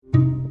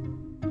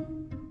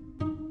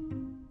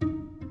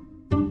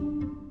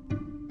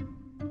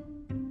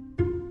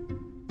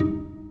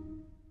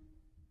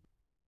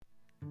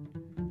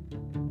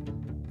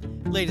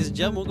Ladies and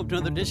gentlemen, welcome to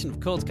another edition of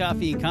Colts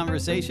Coffee and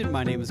Conversation.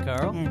 My name is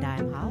Carl. And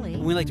I'm Holly.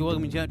 And we'd like to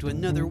welcome you to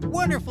another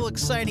wonderful,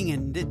 exciting,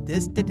 and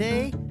this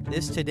today.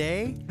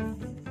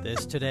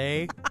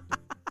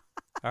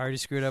 I already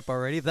screwed up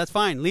already. That's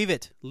fine. Leave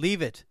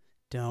it.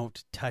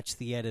 Don't touch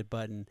the edit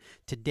button.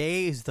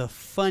 Today is the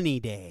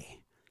funny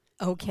day.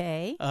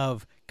 Okay.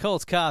 Of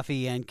Colts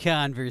Coffee and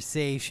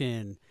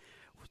Conversation.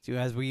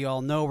 As we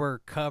all know, we're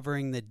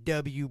covering the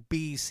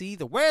WBC,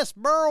 the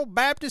Westboro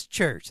Baptist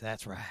Church.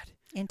 That's right.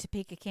 In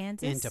Topeka,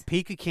 Kansas. In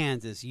Topeka,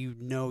 Kansas. You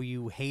know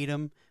you hate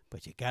them,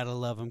 but you gotta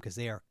love them because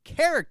they are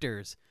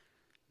characters.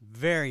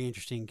 Very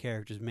interesting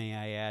characters, may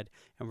I add.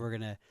 And we're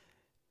gonna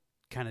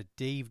kind of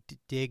dig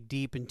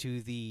deep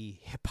into the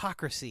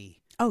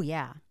hypocrisy. Oh,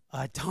 yeah.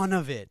 A ton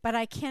of it. But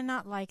I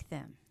cannot like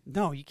them.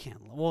 No, you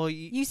can't. Well,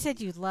 you said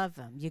you love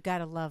them. You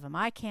gotta love them.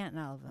 I can't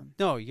love them.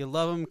 No, you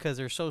love them because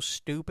they're so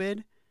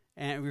stupid.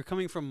 And we're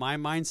coming from my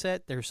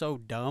mindset. They're so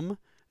dumb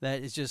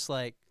that it's just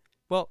like,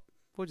 well,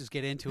 we'll just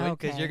get into it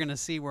because you're going to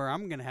see where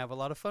I'm going to have a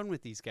lot of fun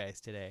with these guys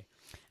today.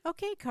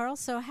 Okay, Carl.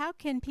 So how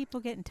can people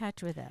get in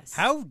touch with us?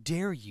 How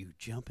dare you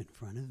jump in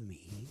front of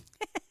me?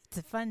 It's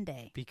a fun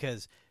day.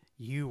 Because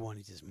you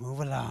want to just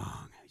move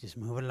along. Just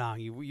move it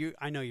along.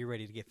 I know you're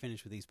ready to get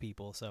finished with these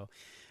people. So,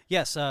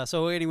 yes.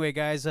 So anyway,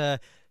 guys,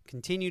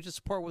 continue to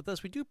support with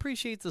us. We do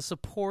appreciate the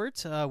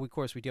support. Of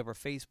course, we do have our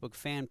Facebook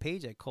fan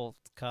page at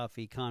Colts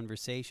Coffee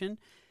Conversation.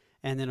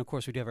 And then, of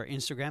course, we do have our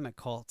Instagram at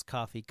Colts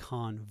Coffee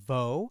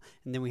Convo.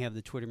 And then we have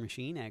the Twitter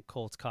machine at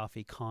Colts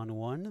Coffee Con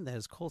 1. That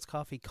is Colts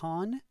Coffee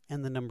Con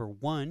and the number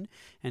 1.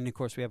 And, of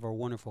course, we have our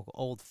wonderful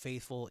old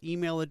faithful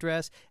email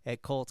address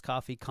at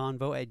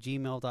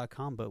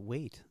coltscoffeeconvo@gmail.com. But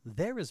wait,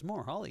 there is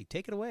more. Holly,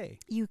 take it away.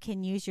 You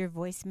can use your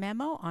voice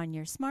memo on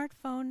your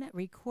smartphone,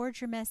 record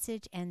your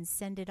message, and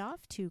send it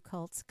off to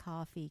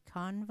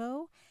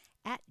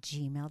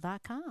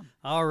coltscoffeeconvo@gmail.com.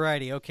 All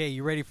righty. Okay,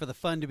 you ready for the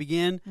fun to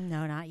begin?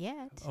 No, not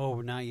yet.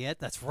 Oh, not yet?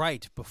 That's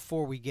right.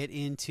 Before we get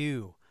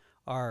into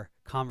our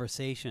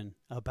conversation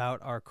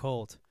about our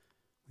Colt,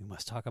 we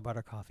must talk about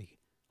our coffee.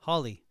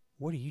 Holly,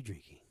 what are you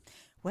drinking?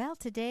 Well,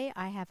 today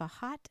I have a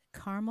hot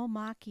caramel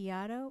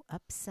macchiato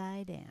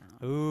upside down.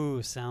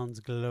 Ooh, sounds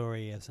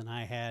glorious. And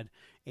I had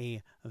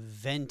a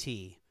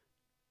venti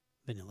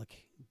vanilla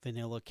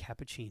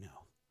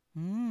cappuccino.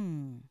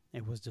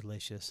 It was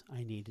delicious.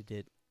 I needed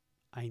it.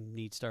 I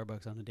need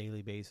Starbucks on a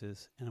daily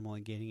basis, and I'm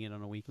only getting it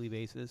on a weekly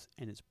basis,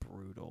 and it's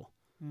brutal.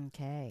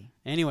 Okay.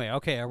 Anyway,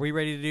 are we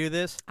ready to do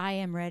this? I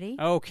am ready.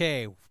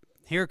 Okay,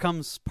 here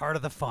comes part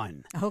of the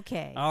fun.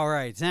 Okay. All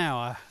right,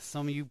 now,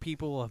 some of you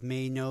people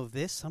may know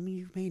this, some of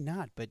you may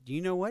not, but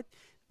you know what?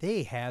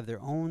 They have their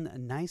own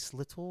nice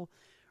little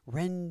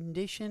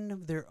rendition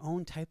of their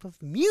own type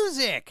of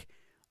music.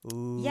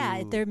 Ooh.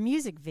 Yeah, they're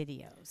music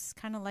videos,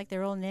 kind of like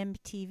their own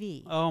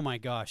MTV. Oh, my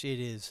gosh, it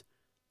is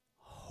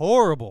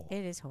horrible.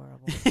 It is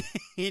horrible.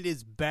 It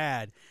is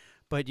bad,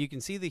 but you can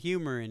see the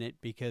humor in it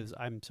because,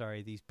 I'm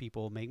sorry, these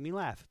people make me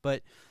laugh.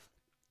 But,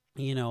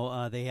 you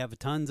know, they have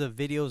tons of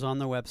videos on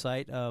their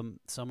website.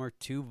 Some are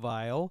too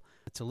vile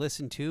to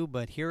listen to,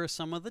 but here are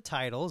some of the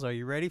titles. Are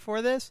you ready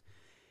for this?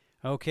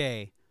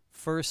 Okay,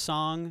 first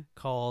song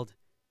called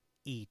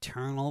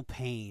Eternal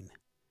Pain.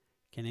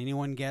 Can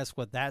anyone guess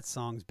what that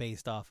song's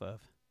based off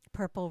of?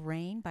 Purple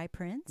Rain by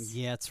Prince?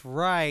 Yeah, that's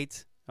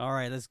right. All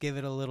right, let's give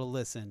it a little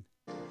listen.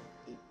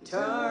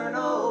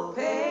 Eternal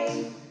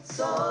pain,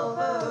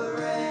 suffering.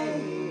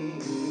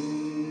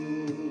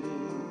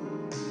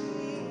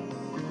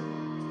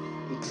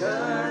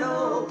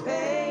 Eternal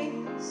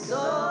pain,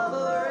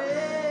 suffering.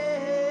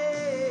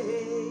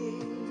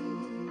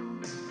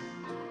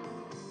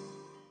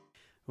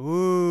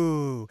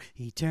 Ooh,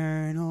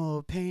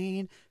 eternal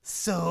pain,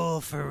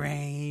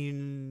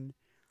 suffering.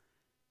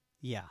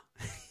 Yeah.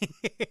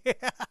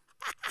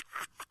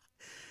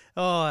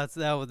 Oh,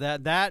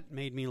 that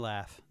made me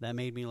laugh. That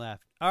made me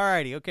laugh.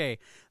 Alrighty, okay.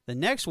 The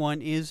next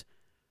one is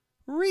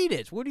Read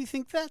It. What do you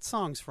think that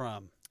song's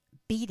from?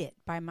 Beat It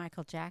by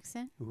Michael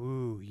Jackson.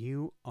 Ooh,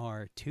 you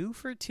are 2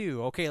 for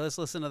 2. Okay, let's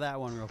listen to that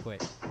one real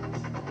quick.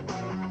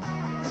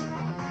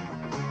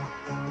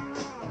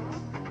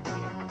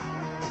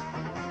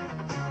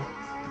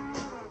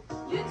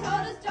 You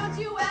told us, don't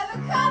you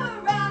ever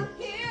come around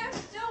here.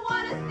 Don't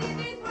want to see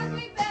these words,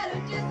 we better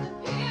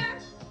disappear.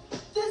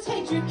 There's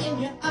hatred in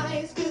your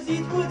eyes, cause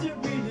these words are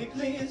really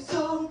clear.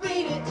 So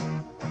read it,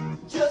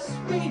 just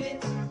read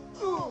it.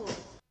 Ooh.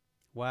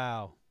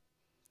 Wow.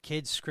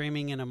 Kids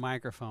screaming in a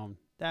microphone.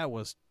 That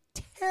was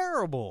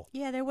terrible.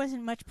 Yeah, there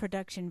wasn't much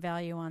production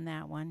value on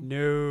that one.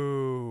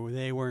 No,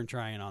 they weren't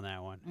trying on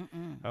that one.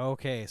 Mm-mm.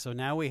 Okay, so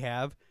now we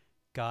have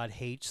God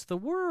Hates the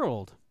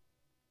World.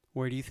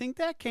 Where do you think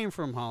that came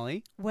from,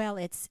 Holly? Well,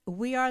 it's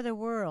We Are the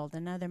World,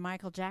 another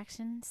Michael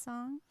Jackson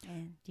song.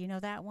 And do you know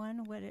that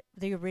one?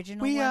 The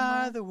original one? We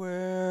are the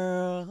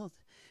world.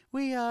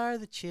 We are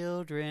the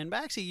children.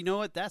 But actually, you know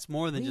what? That's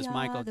more than just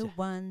Michael. We are the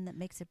one that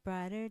makes a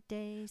brighter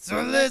day.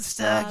 So let's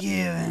start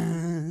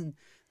giving.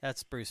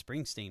 That's Bruce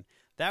Springsteen.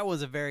 That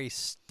was a very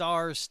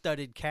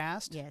star-studded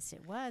cast. Yes,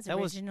 it was. That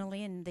was-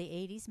 Originally in the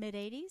 80s,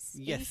 mid-80s?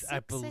 Yes, 86, I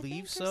think,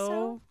 believe or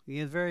so. He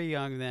was very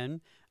young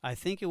then. I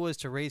think it was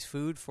to raise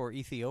food for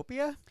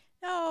Ethiopia.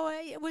 Oh,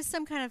 it was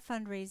some kind of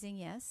fundraising,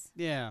 yes.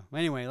 Yeah.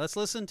 Anyway, let's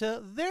listen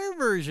to their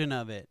version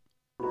of it.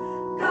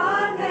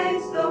 God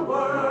hates the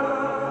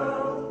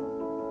world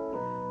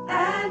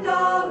and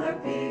all her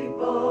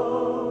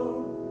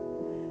people.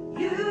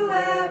 You,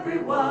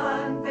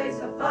 everyone, face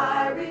a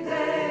fiery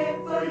day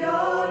for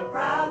your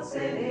proud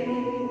city.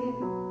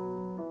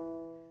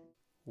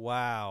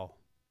 Wow.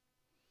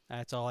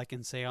 That's all I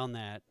can say on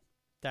that.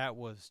 That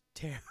was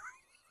terrible.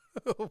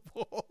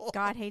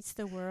 God hates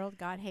the world.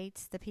 God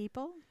hates the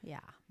people. Yeah.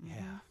 Yeah.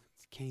 Mhm.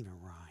 It can't even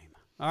rhyme.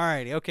 All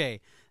righty.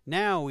 Okay.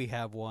 Now we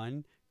have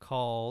one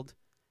called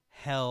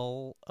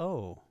Hell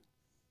O.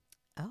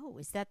 Oh,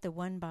 is that the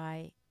one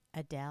by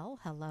Adele?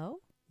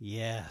 Hello?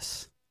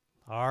 Yes.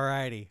 All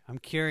righty. I'm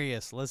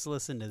curious. Let's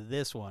listen to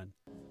this one.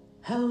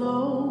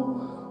 Hello,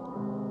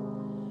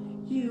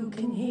 you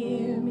can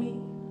hear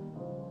me.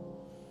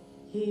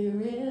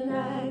 Here in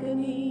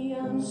agony,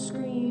 I'm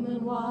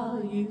screaming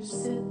while you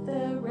sit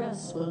there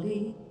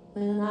restfully.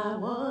 When I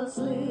was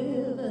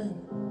living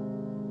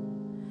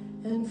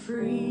and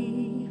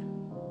free,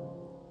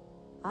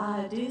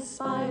 I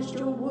despised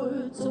your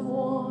words of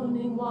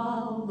warning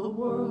while the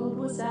world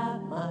was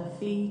at my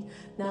feet.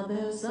 Now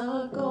there's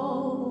a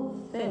gulf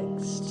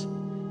fixed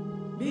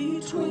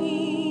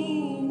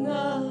between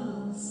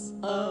us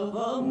of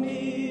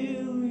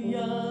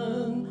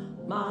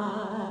 1,000,000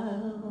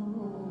 miles.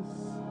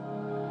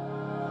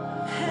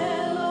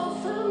 Hello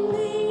from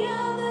the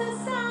other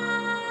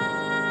side.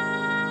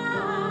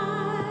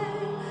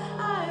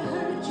 I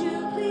heard you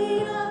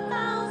plead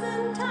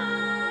 1,000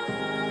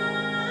 times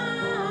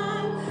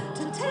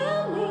to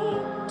tell me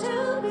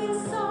to be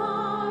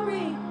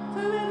sorry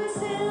for every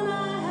sin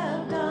I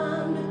have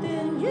done. But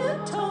then you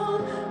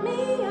told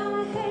me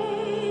I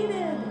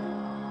hated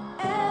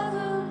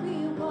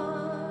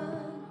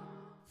everyone.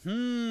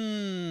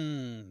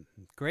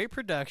 Great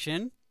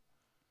production.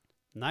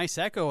 Nice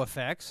echo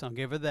effects. I'll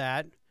give her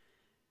that.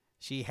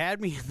 She had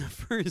me in the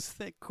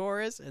first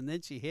chorus, and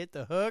then she hit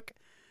the hook,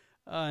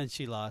 and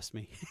she lost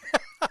me.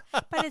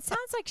 But it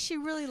sounds like she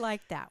really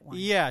liked that one.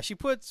 Yeah, she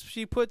put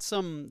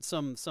some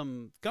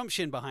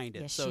gumption behind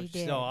it. Yes, so she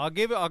did. so I'll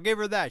give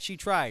her that. She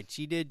tried.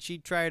 She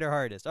tried her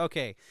hardest.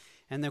 Okay.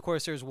 And of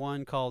course there's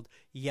one called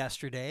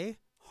Yesterday.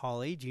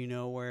 Holly, do you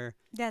know where?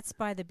 That's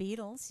by the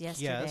Beatles,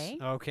 Yesterday.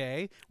 Yes.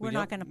 Okay. We're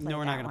not gonna play No,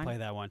 we're not that going to one. play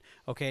that one.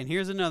 Okay, and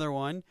here's another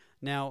one.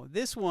 Now,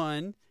 this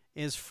one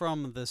is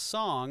from the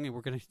song, and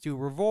we're going to do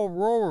role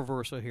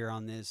reversal here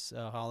on this,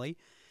 Holly.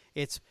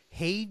 It's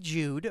Hey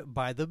Jude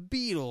by the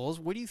Beatles.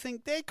 What do you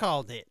think they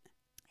called it?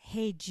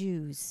 Hey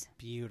Jews.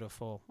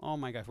 Beautiful. Oh,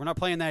 my gosh. We're not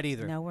playing that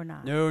either. No, we're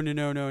not. No. And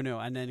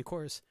then, of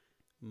course,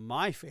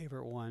 my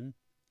favorite one,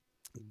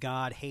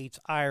 God Hates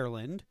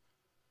Ireland.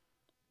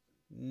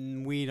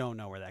 We don't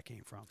know where that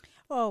came from.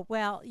 Oh,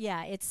 well,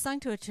 yeah, it's sung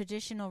to a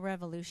traditional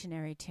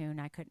revolutionary tune.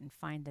 I couldn't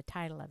find the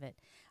title of it.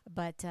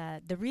 But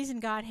the reason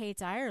God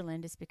hates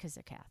Ireland is because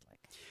they're Catholic.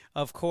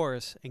 Of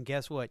course. And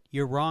guess what?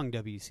 You're wrong,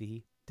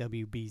 WBC.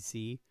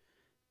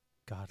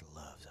 God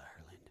loves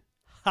Ireland.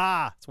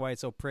 Ha! That's why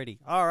it's so pretty.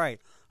 All right.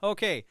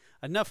 Okay.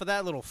 Enough of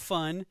that little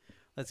fun.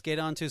 Let's get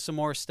on to some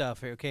more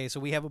stuff. Okay. So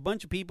we have a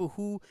bunch of people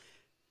who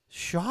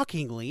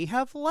shockingly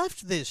have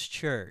left this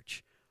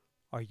church.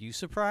 Are you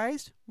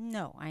surprised?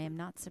 No, I am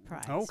not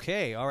surprised.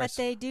 Okay. All right. But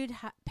they do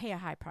pay a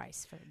high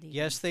price for these.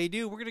 Yes, they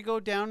do. We're going to go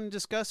down and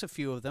discuss a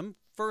few of them.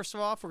 First of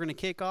all, we're going to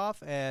kick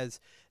off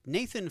as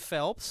Nathan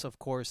Phelps. Of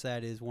course,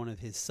 that is one of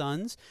his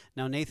sons.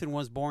 Now, Nathan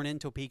was born in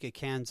Topeka,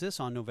 Kansas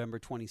on November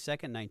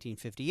 22nd,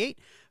 1958.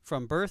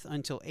 From birth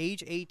until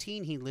age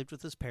 18, he lived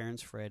with his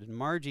parents, Fred and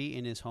Margie,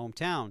 in his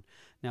hometown.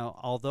 Now,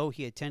 although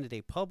he attended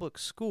a public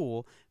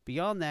school,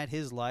 beyond that,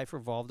 his life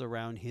revolved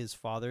around his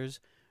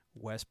father's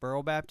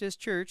Westboro Baptist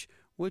Church,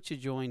 which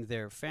adjoined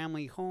their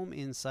family home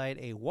inside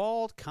a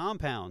walled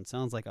compound.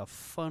 Sounds like a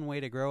fun way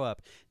to grow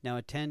up. Now,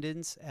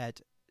 attendance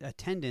at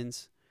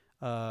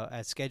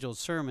scheduled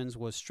sermons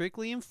was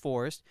strictly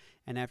enforced,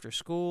 and after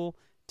school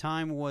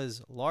time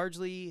was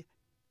largely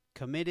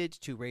committed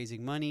to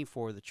raising money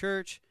for the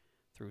church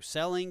through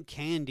selling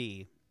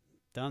candy.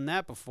 Done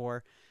that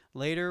before.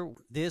 Later,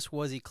 this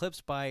was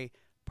eclipsed by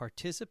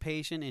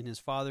participation in his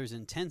father's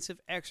intensive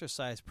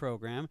exercise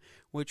program,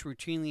 which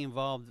routinely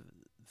involved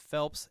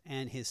Phelps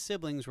and his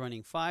siblings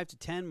running 5 to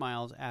 10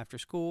 miles after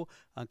school,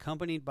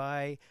 accompanied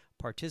by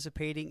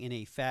participating in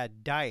a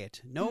fad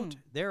diet. Note,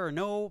 there are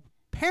no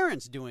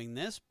parents doing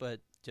this, but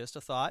just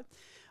a thought.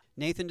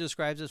 Nathan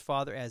describes his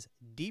father as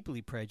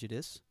deeply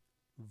prejudiced,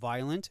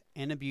 violent,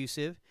 and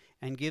abusive,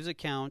 and gives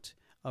account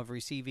of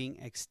receiving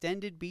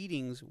extended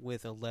beatings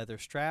with a leather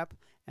strap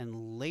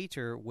and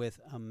later with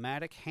a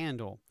mattock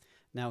handle.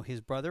 Now,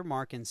 his brother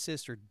Mark and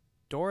sister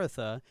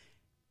Dorotha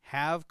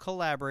have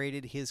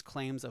collaborated his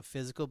claims of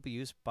physical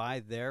abuse by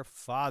their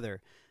father.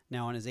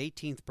 Now, on his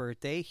 18th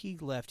birthday, he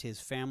left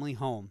his family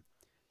home.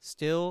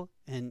 Still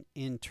an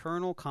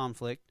internal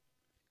conflict,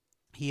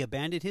 he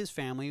abandoned his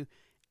family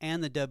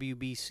and the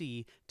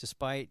WBC,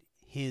 despite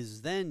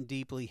his then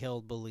deeply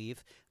held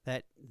belief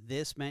that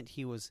this meant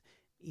he was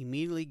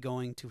immediately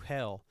going to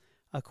hell.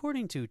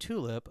 According to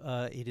Tulip,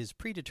 it is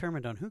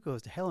predetermined on who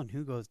goes to hell and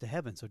who goes to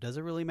heaven. So does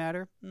it really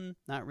matter?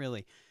 Not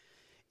really.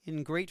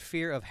 In great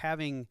fear of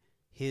having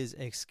his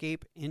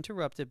escape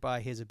interrupted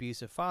by his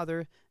abusive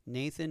father,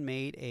 Nathan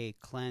made a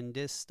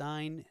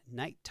clandestine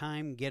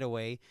nighttime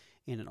getaway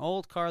in an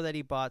old car that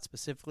he bought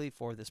specifically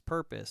for this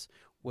purpose.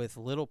 With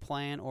little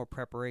plan or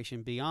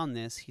preparation beyond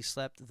this, he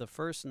slept the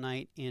first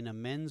night in a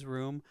men's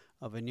room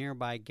of a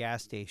nearby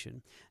gas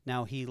station.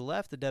 Now, he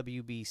left the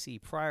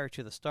WBC prior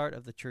to the start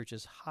of the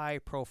church's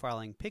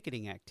high-profiling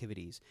picketing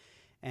activities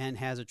and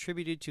has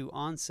attributed to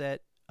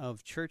onset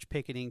of church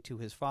picketing to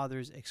his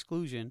father's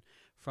exclusion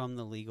from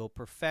the legal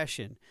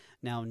profession.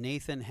 Now,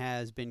 Nathan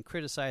has been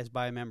criticized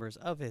by members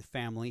of his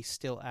family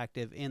still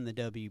active in the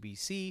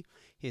WBC.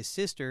 His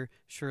sister,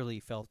 Shirley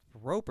Phelps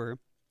Roper,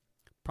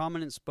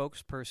 prominent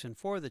spokesperson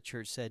for the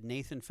church, said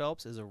Nathan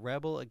Phelps is a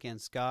rebel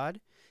against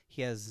God.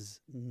 He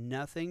has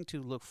nothing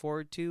to look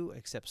forward to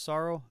except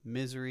sorrow,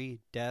 misery,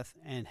 death,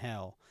 and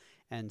hell,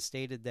 and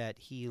stated that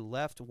he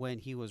left when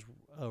he was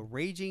a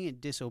raging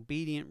and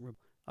disobedient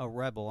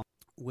rebel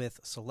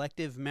with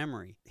selective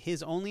memory.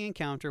 His only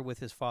encounter with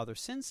his father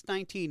since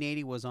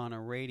 1980 was on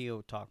a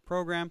radio talk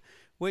program,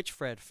 which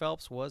Fred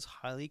Phelps was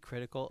highly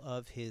critical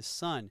of his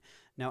son.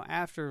 Now,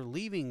 after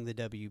leaving the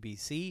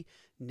WBC,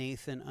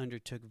 Nathan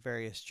undertook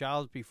various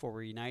jobs before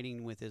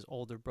reuniting with his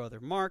older brother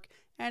Mark,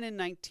 and in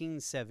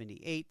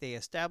 1978 they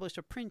established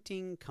a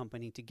printing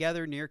company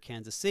together near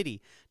Kansas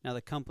City. Now,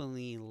 the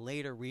company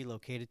later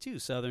relocated to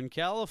Southern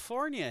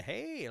California.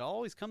 Hey, it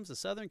always comes to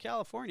Southern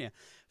California.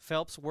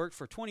 Phelps worked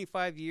for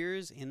 25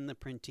 years in the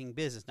printing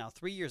business. Now,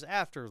 3 years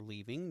after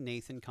leaving,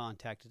 Nathan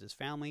contacted his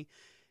family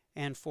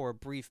and for a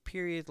brief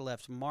period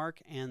left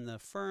Mark and the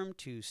firm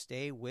to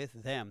stay with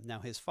them. Now,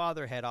 his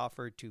father had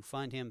offered to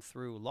fund him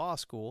through law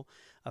school,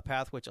 a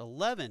path which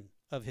 11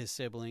 of his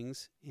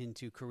siblings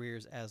into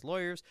careers as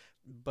lawyers,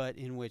 but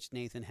in which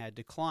Nathan had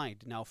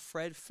declined. Now,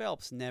 Fred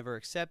Phelps never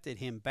accepted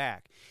him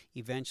back.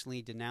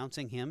 Eventually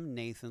denouncing him,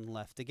 Nathan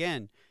left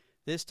again,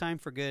 this time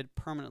for good,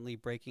 permanently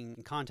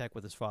breaking contact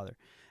with his father.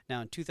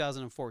 Now, in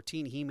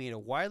 2014, he made a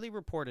widely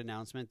reported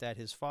announcement that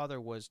his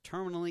father was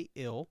terminally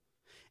ill,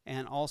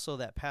 and also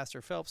that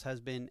Pastor Phelps has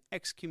been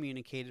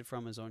excommunicated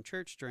from his own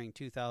church during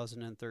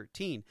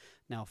 2013.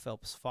 Now,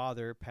 Phelps'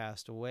 father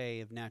passed away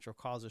of natural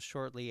causes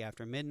shortly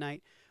after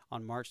midnight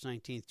on March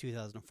 19th,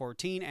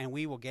 2014, and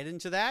we will get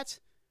into that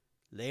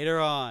later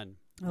on.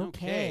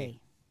 Okay.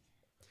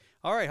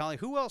 All right, Holly,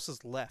 who else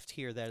is left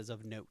here that is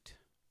of note?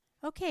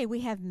 Okay,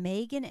 we have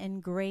Megan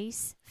and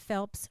Grace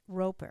Phelps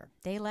Roper.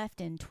 They left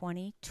in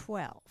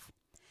 2012.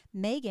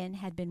 Megan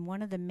had been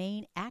one of the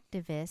main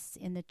activists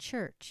in the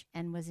church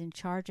and was in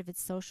charge of its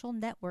social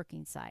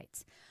networking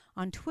sites.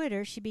 On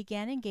Twitter, she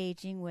began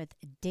engaging with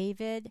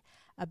David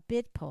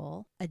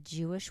Abitpol, a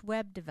Jewish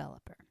web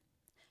developer.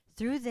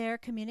 Through their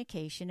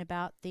communication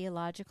about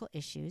theological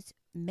issues,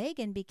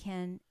 Megan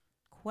began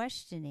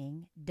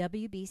questioning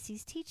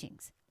WBC's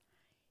teachings.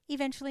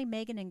 Eventually,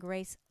 Megan and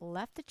Grace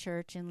left the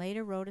church and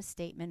later wrote a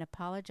statement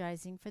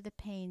apologizing for the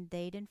pain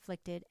they'd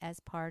inflicted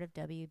as part of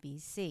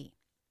WBC.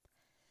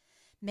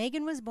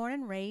 Megan was born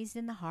and raised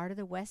in the heart of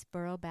the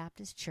Westboro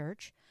Baptist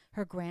Church.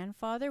 Her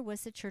grandfather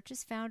was the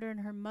church's founder,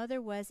 and her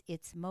mother was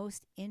its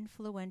most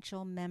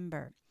influential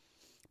member.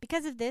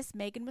 Because of this,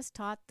 Megan was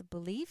taught the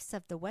beliefs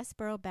of the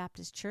Westboro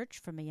Baptist Church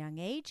from a young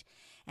age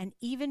and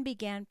even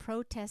began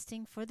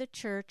protesting for the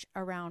church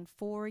around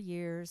 4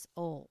 years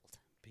old.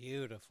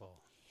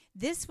 Beautiful.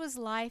 This was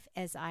life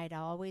as I'd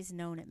always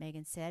known it,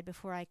 Megan said.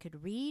 Before I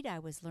could read, I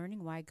was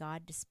learning why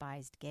God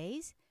despised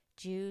gays,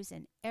 Jews,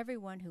 and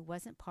everyone who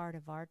wasn't part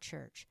of our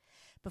church.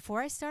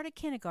 Before I started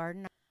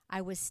kindergarten,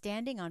 I was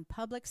standing on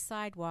public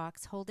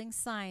sidewalks holding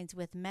signs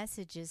with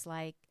messages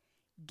like,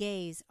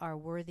 "Gays are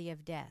worthy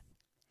of death."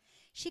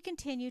 She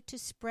continued to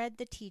spread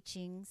the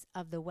teachings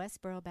of the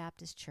Westboro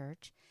Baptist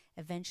Church,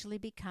 eventually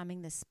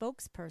becoming the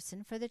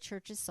spokesperson for the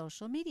church's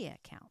social media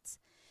accounts.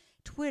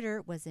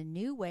 Twitter was a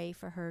new way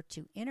for her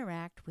to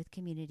interact with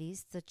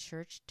communities the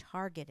church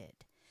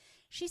targeted.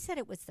 She said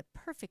it was the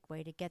perfect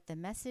way to get the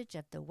message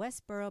of the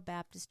Westboro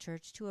Baptist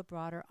Church to a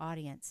broader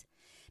audience.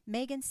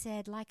 Megan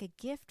said, like a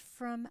gift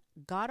from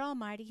God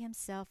Almighty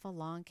himself,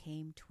 along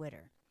came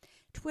Twitter.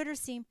 Twitter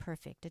seemed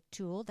perfect, a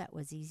tool that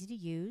was easy to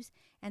use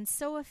and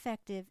so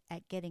effective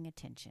at getting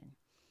attention.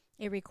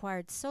 It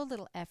required so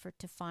little effort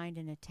to find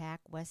and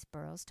attack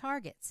Westboro's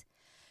targets.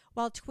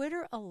 While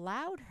Twitter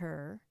allowed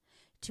her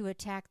to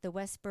attack the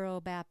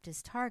Westboro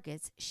Baptist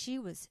targets, she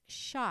was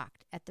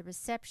shocked at the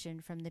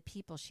reception from the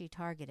people she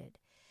targeted.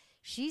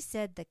 She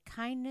said the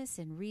kindness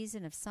and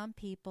reason of some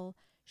people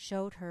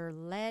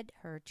led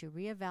her to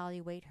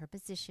reevaluate her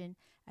position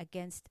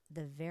against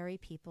the very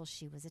people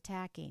she was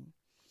attacking.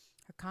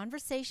 Her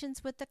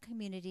conversations with the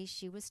community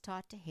she was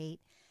taught to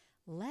hate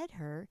led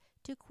her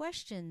to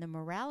question the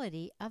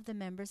morality of the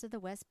members of the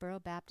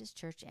Westboro Baptist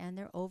Church and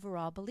their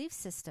overall belief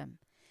system.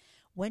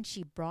 When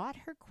she brought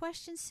her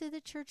questions to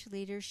the church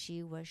leaders,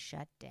 she was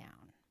shut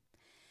down.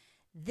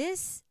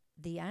 This,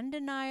 the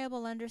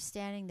undeniable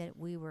understanding that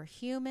we were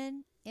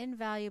human,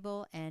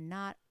 invaluable, and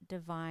not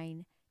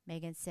divine,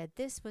 Megan said,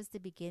 this was the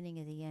beginning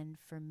of the end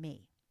for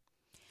me.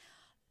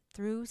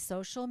 Through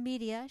social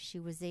media, she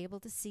was able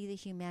to see the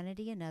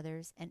humanity in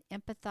others and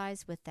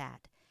empathize with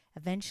that.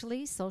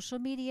 Eventually, social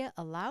media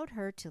allowed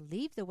her to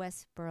leave the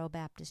Westboro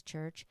Baptist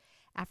Church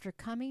after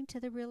coming to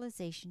the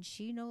realization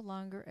she no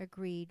longer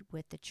agreed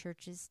with the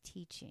church's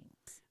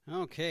teachings.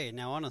 Okay,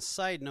 now on a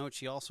side note,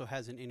 she also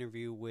has an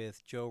interview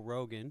with Joe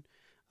Rogan,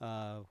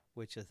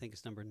 which I think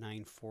is number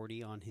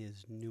 940 on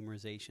his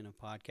numerization of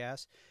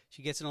podcasts.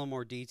 She gets in a little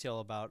more detail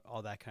about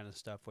all that kind of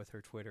stuff with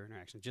her Twitter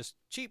interaction. Just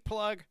cheap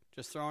plug,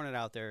 just throwing it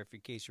out there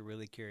in case you're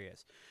really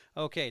curious.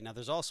 Okay, now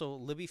there's also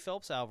Libby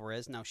Phelps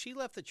Alvarez. Now, she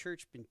left the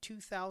church in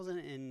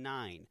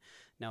 2009.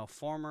 Now,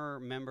 former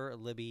member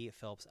Libby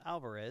Phelps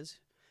Alvarez,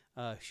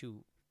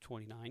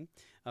 29,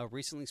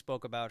 recently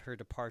spoke about her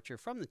departure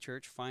from the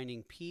church,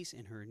 finding peace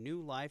in her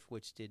new life,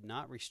 which did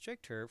not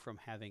restrict her from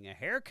having a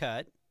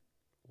haircut.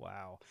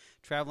 Wow.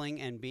 Traveling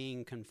and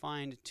being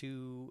confined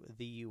to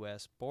the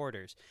U.S.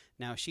 borders.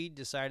 Now, she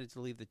decided to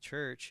leave the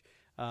church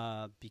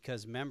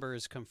because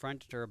members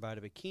confronted her about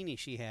a bikini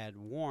she had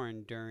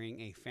worn during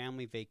a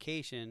family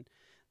vacation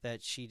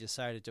that she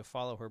decided to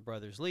follow her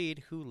brother's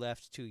lead, who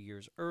left 2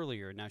 years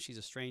earlier. Now, she's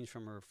estranged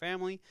from her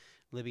family.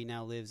 Libby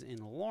now lives in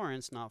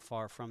Lawrence, not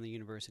far from the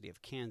University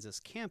of Kansas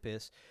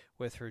campus,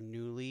 with her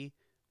newly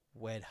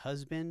wed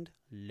husband,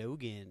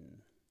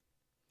 Logan.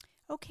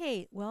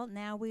 Okay, well,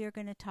 now we are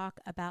going to talk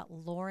about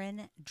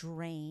Lauren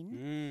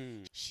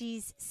Drain.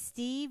 She's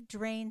Steve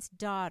Drain's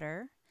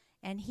daughter,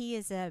 and he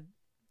is a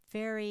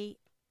very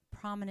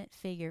prominent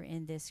figure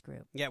in this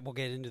group. Yeah, we'll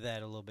get into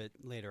that a little bit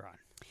later on.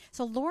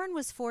 So Lauren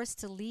was forced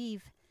to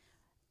leave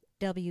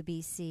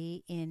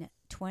WBC in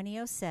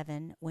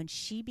 2007 when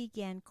she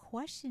began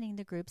questioning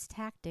the group's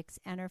tactics,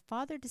 and her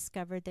father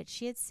discovered that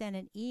she had sent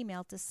an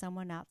email to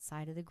someone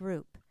outside of the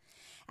group.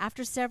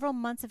 After several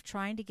months of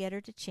trying to get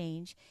her to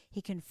change,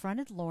 he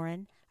confronted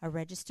Lauren, a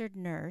registered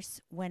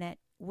nurse,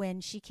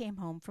 when she came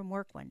home from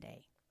work one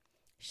day.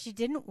 She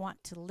didn't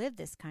want to live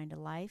this kind of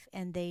life,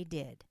 and they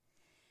did.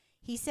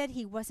 He said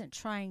he wasn't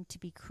trying to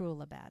be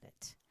cruel about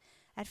it.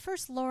 At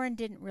first, Lauren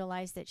didn't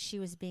realize that she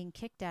was being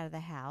kicked out of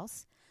the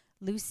house.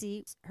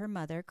 Lucy, her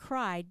mother,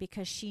 cried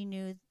because she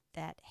knew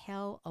that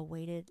hell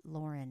awaited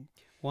Lauren.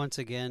 Once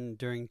again,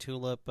 during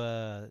Tulip,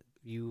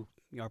 you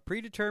are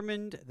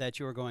predetermined that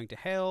you are going to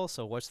hell,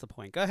 so what's the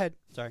point? Go ahead.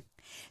 Sorry.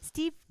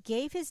 Steve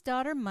gave his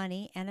daughter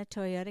money and a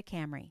Toyota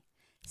Camry.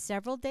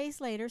 Several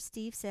days later,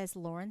 Steve says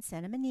Lauren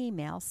sent him an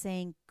email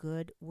saying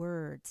good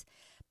words.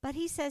 But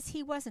he says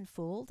he wasn't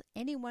fooled.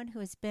 Anyone who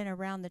has been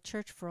around the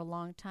church for a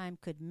long time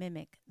could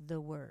mimic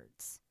the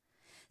words.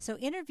 So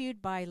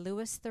interviewed by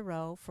Louis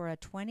Theroux for a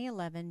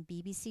 2011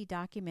 BBC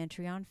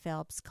documentary on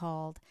Phelps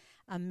called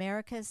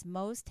America's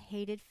Most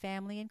Hated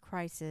Family in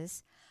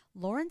Crisis,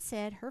 Lauren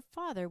said her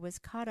father was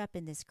caught up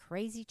in this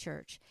crazy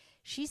church.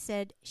 She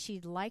said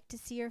she'd like to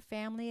see her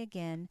family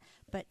again,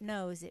 but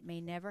knows it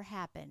may never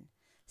happen.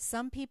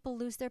 Some people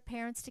lose their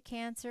parents to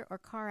cancer or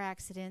car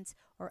accidents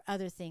or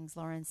other things,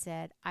 Lauren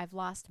said. I've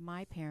lost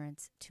my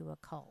parents to a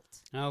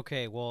cult.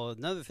 Okay, well,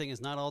 another thing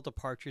is not all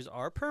departures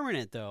are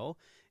permanent, though.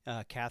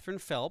 Catherine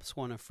Phelps,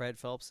 one of Fred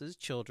Phelps'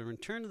 children,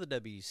 returned to the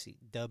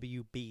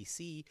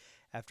WBC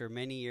after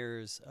many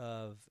years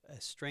of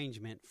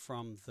estrangement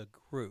from the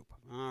group.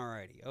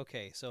 Alrighty,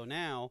 okay, so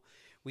now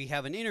we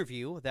have an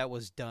interview that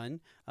was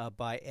done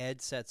by Ed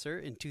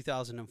Setzer in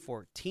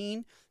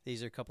 2014.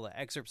 These are a couple of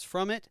excerpts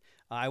from it.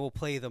 I will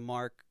play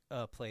Mark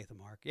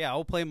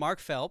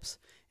Phelps,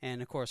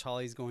 and of course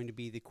Holly's going to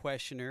be the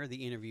questioner,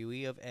 the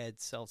interviewee of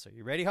Ed Seltzer.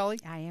 You ready, Holly?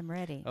 I am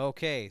ready.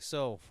 Okay,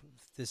 so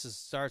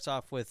starts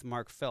off with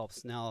Mark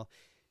Phelps. Now,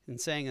 in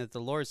saying that the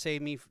Lord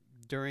saved me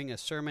during a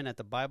sermon at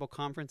the Bible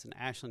conference in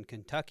Ashland,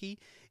 Kentucky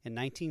in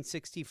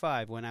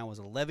 1965 when I was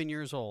 11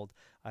 years old.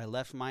 I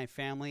left my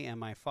family and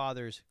my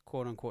father's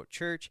quote-unquote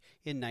church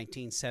in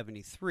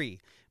 1973.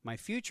 My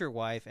future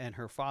wife and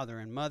her father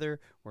and mother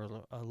were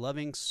a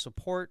loving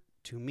support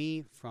to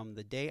me from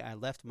the day I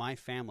left my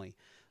family.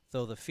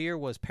 Though the fear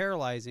was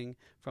paralyzing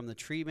from the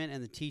treatment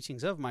and the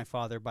teachings of my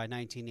father, by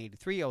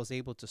 1983 I was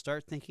able to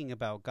start thinking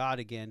about God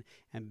again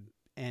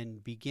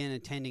and begin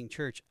attending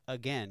church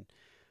again.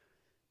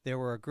 There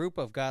were a group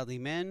of godly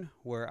men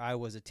where I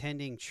was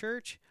attending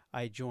church.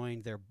 I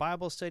joined their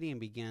Bible study and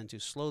began to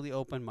slowly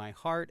open my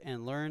heart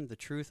and learn the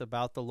truth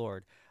about the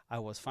Lord. I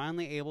was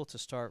finally able to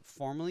start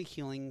formally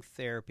healing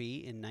therapy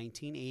in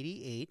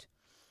 1988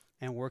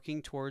 and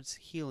working towards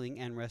healing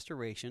and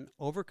restoration,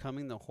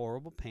 overcoming the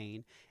horrible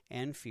pain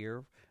and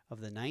fear of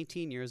the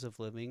 19 years of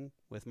living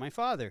with my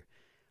father.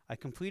 I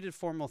completed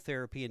formal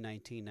therapy in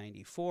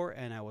 1994,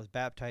 and I was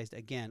baptized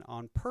again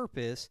on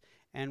purpose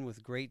and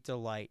with great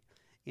delight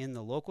in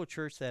the local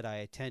church that I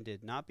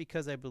attended, not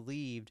because I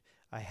believed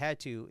I had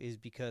to, is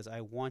because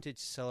I wanted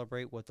to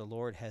celebrate what the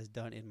Lord has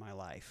done in my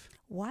life.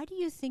 Why do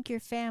you think your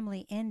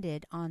family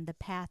ended on the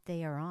path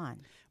they are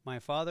on? My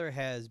father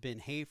has been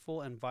hateful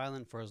and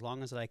violent for as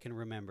long as I can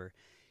remember.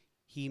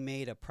 He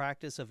made a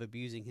practice of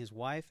abusing his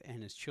wife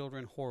and his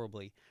children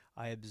horribly.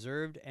 I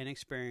observed and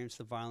experienced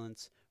the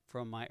violence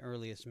from my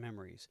earliest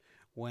memories.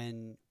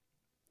 When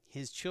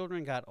his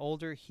children got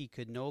older, he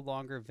could no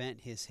longer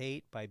vent his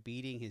hate by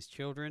beating his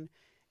children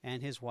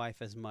and his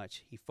wife as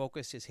much. He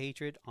focused his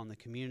hatred on the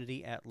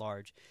community at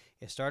large.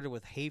 It started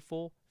with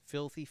hateful,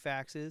 filthy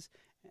faxes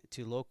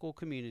to local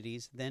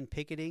communities, then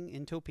picketing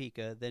in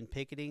Topeka, then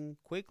picketing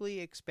quickly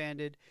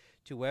expanded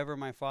to wherever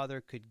my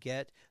father could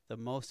get the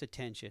most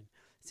attention.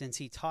 Since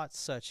he taught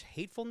such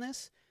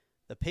hatefulness,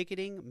 the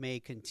picketing may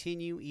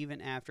continue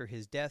even after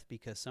his death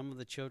because some of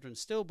the children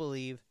still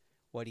believe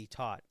what he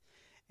taught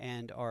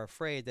and are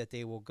afraid that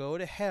they will go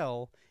to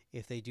hell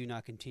if they do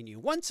not continue.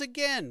 Once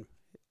again,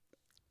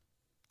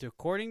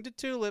 according to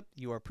Tulip,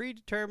 you are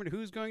predetermined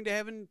who's going to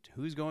heaven,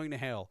 who's going to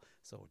hell.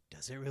 So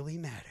does it really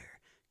matter?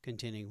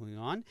 Continuing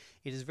on,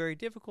 it is very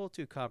difficult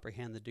to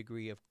comprehend the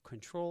degree of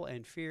control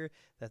and fear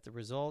that the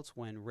results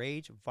when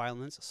rage,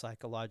 violence,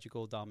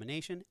 psychological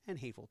domination, and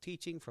hateful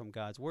teaching from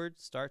God's word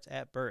starts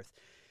at birth.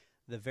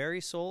 The very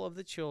soul of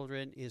the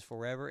children is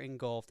forever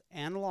engulfed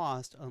and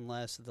lost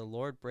unless the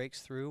Lord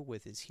breaks through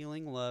with his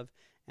healing love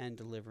and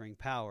delivering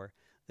power.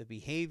 The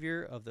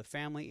behavior of the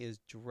family is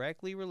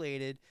directly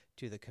related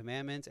to the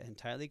commandments and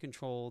tightly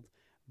controlled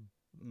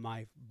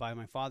by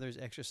my father's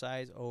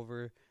exercise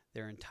over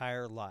their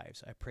entire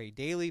lives. I pray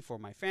daily for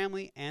my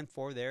family and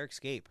for their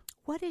escape.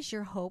 What is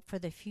your hope for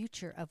the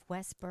future of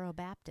Westboro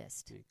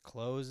Baptist? It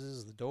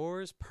closes the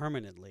doors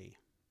permanently.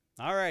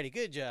 All righty,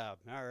 good job.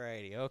 All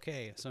righty,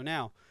 okay. So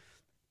now,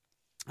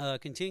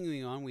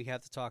 continuing on, we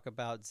have to talk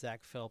about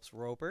Zach Phelps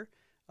Roper.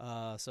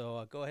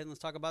 So go ahead and let's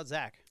talk about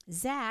Zach.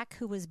 Zach,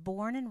 who was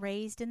born and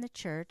raised in the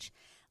church,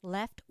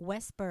 left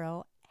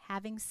Westboro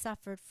having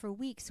suffered for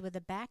weeks with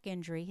a back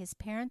injury his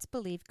parents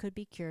believed could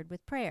be cured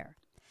with prayer.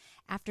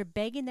 After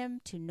begging them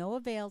to no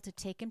avail to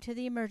take him to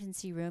the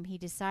emergency room, he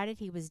decided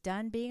he was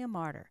done being a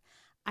martyr.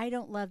 I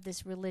don't love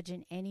this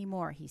religion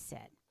anymore, he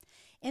said.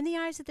 In the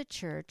eyes of the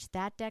church,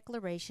 that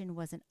declaration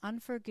was an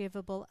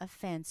unforgivable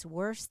offense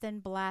worse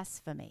than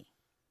blasphemy.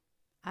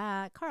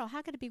 Carl,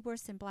 how could it be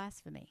worse than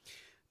blasphemy?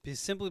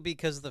 Simply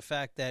because of the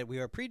fact that we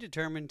are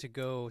predetermined to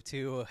go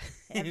to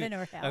Heaven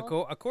or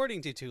hell?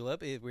 According to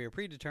Tulip, we are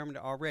predetermined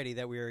already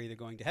that we are either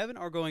going to heaven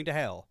or going to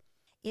hell.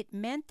 It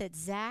meant that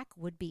Zach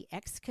would be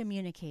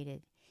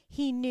excommunicated.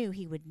 He knew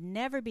he would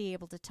never be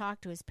able to talk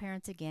to his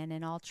parents again,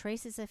 and all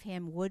traces of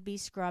him would be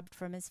scrubbed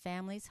from his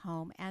family's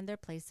home and their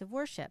place of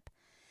worship.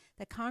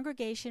 The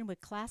congregation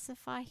would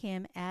classify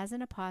him as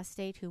an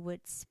apostate who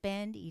would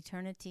spend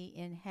eternity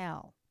in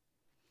hell.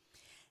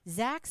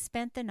 Zach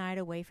spent the night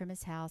away from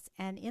his house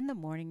and in the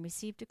morning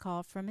received a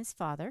call from his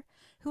father,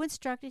 who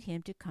instructed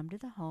him to come to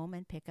the home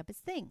and pick up his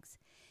things.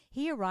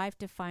 He arrived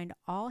to find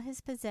all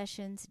his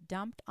possessions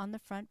dumped on the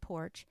front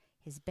porch,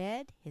 his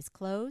bed, his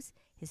clothes,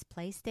 his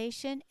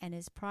PlayStation, and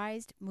his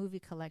prized movie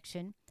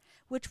collection,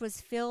 which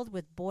was filled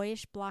with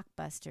boyish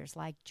blockbusters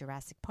like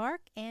Jurassic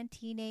Park and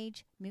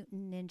Teenage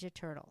Mutant Ninja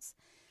Turtles.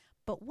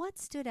 But what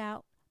stood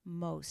out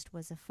most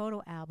was a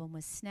photo album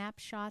with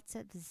snapshots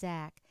of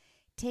Zach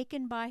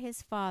taken by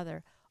his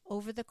father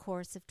over the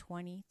course of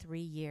 23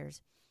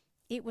 years.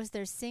 It was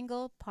their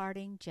single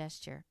parting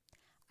gesture.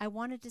 I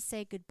wanted to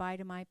say goodbye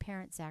to my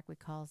parents, Zach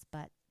recalls,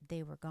 but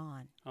they were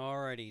gone.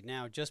 Alrighty,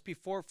 now just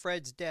before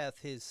Fred's death,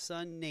 his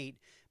son Nate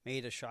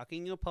made a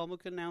shocking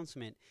public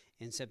announcement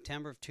in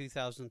September of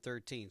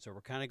 2013. So we're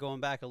kind of going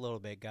back a little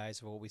bit,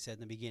 guys, of what we said in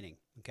the beginning.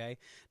 Okay,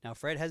 now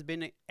Fred has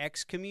been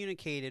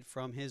excommunicated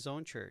from his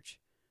own church.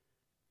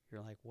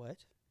 You're like,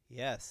 what?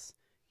 Yes,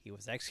 he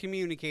was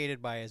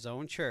excommunicated by his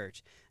own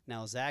church.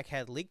 Now Zach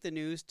had leaked the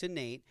news to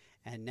Nate,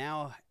 and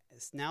now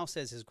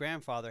says his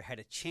grandfather had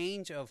a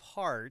change of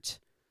heart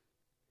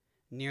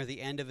near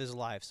the end of his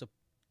life.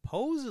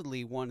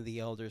 Supposedly, one of the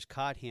elders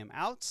caught him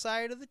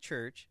outside of the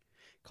church,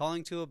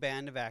 calling to a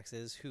band of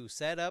axes who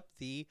set up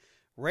the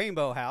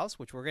Rainbow House,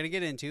 which we're going to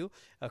get into,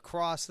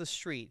 across the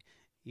street.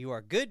 You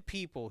are good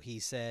people, he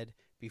said,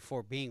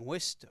 before being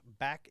whisked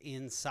back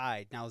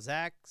inside. Now,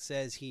 Zach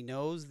says he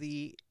knows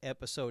the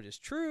episode is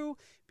true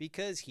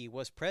because he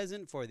was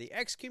present for the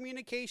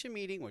excommunication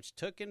meeting, which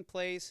took in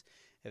place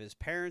of his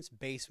parents'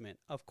 basement.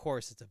 Of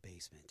course, it's a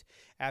basement.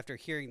 After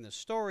hearing the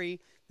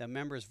story, the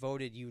members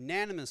voted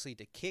unanimously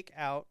to kick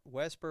out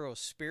Westboro's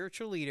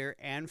spiritual leader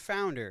and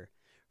founder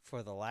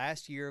for the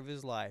last year of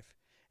his life.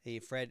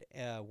 Fred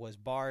was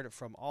barred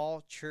from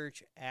all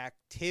church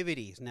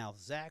activities. Now,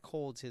 Zach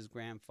holds his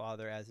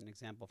grandfather as an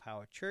example of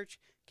how a church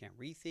can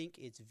rethink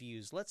its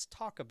views. Let's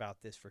talk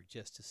about this for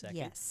just a second.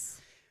 Yes.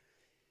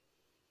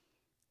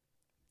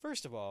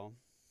 First of all,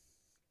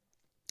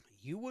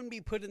 you wouldn't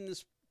be put in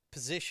this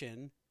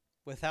position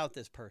without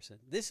this person.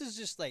 This is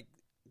just like,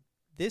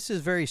 this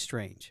is very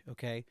strange,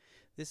 okay?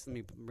 Let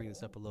me bring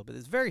this up a little bit.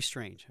 It's very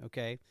strange,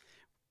 okay?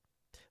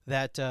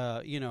 That,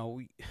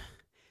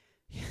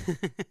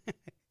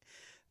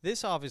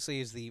 this obviously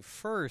is the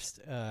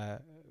first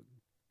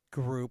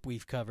group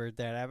we've covered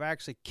that have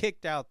actually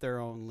kicked out their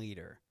own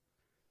leader.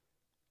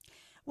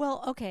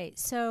 Well, okay,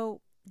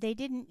 so they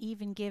didn't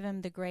even give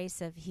him the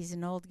grace of he's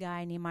an old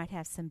guy and he might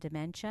have some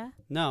dementia.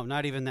 No,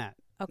 not even that.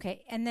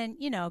 Okay, and then,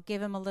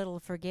 give him a little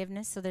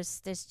forgiveness. So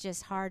there's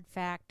just hard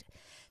fact.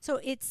 So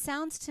it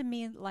sounds to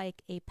me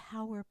like a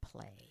power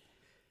play.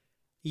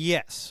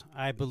 Yes,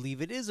 I believe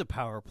it is a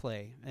power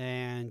play.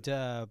 And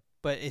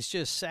but it's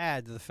just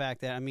sad, the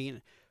fact that, I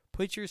mean,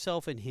 put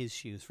yourself in his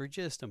shoes for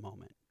just a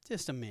moment,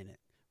 just a minute,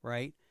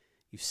 right?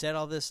 You've set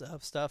all this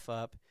stuff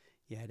up.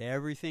 You had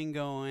everything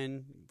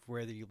going,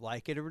 whether you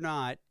like it or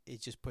not.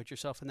 It just put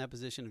yourself in that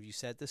position of you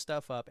set this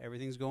stuff up.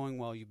 Everything's going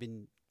well. You've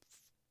been,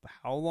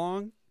 how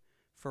long?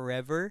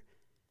 Forever.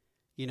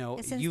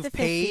 Since You've the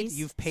paid 50s,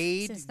 you've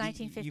paid since you've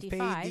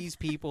 1955. paid these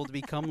people to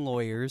become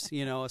lawyers.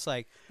 It's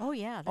like, Oh,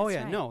 yeah, that's oh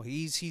yeah, right. no,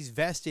 he's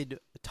vested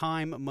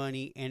time,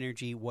 money,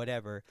 energy,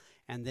 whatever,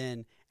 and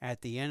then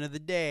at the end of the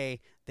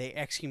day, they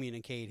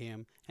excommunicate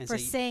him and For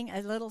say saying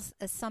a little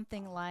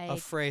something like, a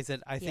phrase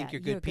that I think yeah,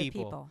 you're good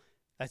people.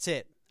 That's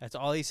it. That's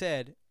all he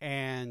said,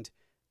 and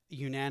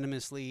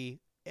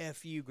unanimously,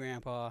 F you,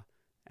 Grandpa.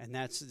 And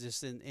that's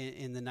just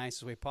in the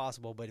nicest way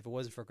possible. But if it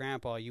wasn't for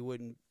Grandpa, you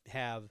wouldn't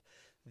have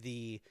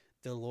the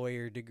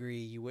lawyer degree.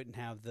 You wouldn't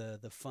have the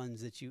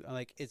funds that you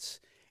like. It's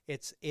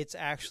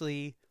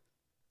actually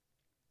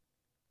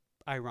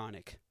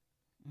ironic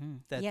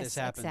that yes, this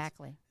happens.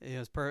 exactly.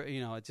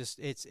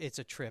 It's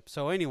a trip.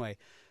 So anyway,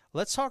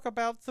 let's talk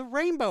about the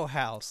Rainbow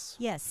House.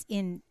 Yes,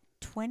 in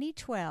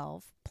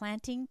 2012,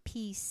 Planting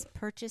Peace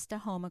purchased a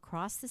home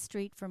across the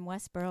street from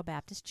Westboro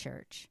Baptist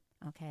Church.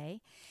 Okay.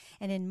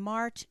 And in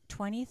March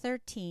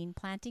 2013,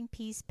 Planting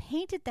Peace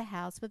painted the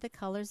house with the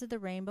colors of the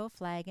rainbow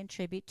flag in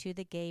tribute to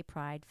the gay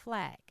pride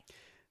flag.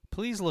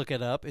 Please look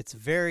it up. It's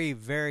very,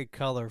 very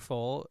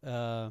colorful.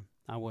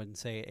 I wouldn't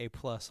say A+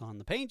 on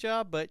the paint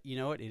job, but you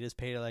know what? It is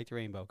painted like the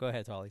rainbow. Go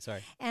ahead, Holly.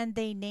 Sorry. And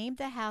they named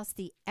the house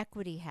the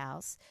Equity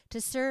House to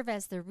serve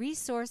as the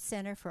resource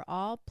center for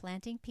all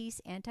Planting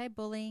Peace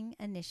anti-bullying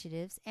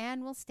initiatives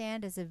and will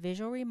stand as a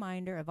visual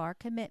reminder of our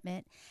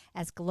commitment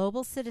as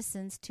global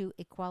citizens to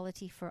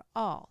equality for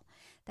all.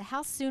 The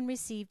house soon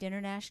received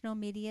international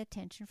media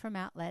attention from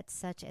outlets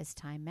such as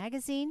Time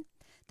Magazine,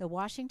 The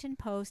Washington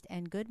Post,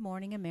 and Good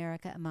Morning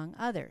America, among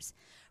others.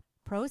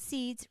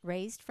 Proceeds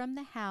raised from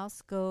the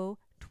house go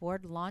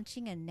toward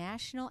launching a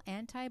national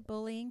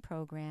anti-bullying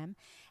program,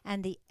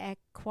 and the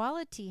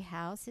Equality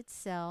House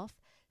itself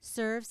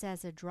serves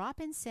as a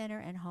drop-in center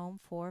and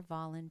home for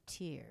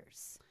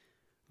volunteers.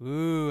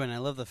 Ooh, and I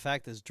love the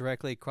fact that it's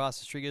directly across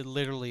the street. It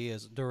literally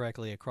is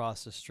directly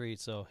across the street.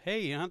 So,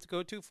 hey, you don't have to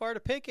go too far to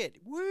pick it.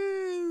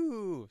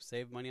 Woo!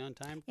 Save money on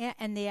time. Yeah,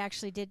 and they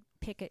actually did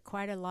picket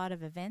quite a lot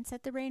of events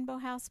at the Rainbow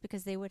House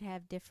because they would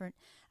have different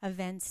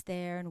events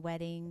there and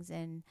weddings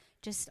and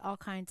just all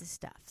kinds of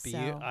stuff. So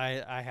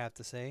I have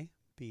to say,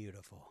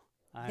 beautiful.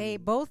 they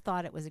both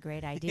thought it was a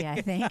great idea,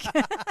 I think.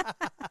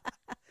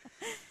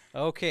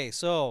 Okay,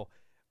 so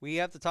we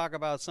have to talk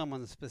about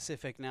someone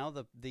specific now.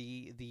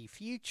 The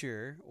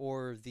future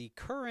or the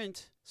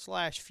current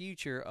 /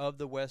 future of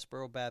the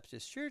Westboro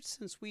Baptist Church,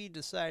 since we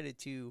decided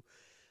to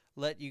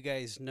let you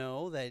guys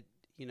know that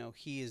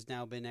he has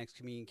now been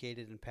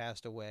excommunicated and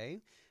passed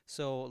away.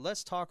 So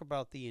let's talk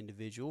about the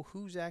individual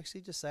who's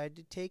actually decided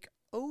to take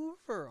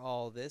over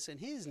all this, and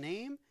his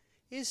name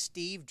is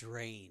Steve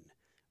Drain.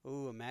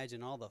 Ooh,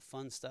 imagine all the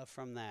fun stuff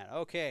from that.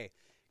 Okay,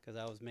 because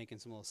I was making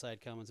some little side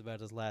comments about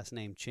his last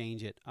name.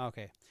 Change it.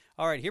 Okay.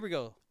 All right, here we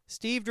go.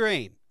 Steve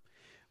Drain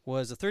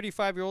was a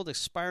 35-year-old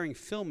aspiring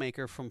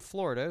filmmaker from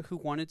Florida who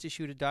wanted to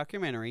shoot a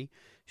documentary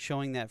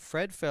showing that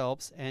Fred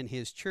Phelps and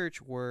his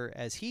church were,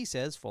 as he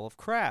says, full of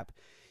crap.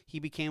 He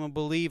became a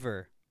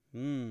believer.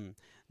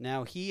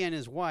 Now he and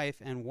his wife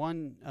and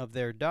one of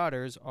their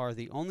daughters are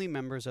the only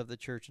members of the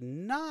church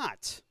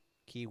not,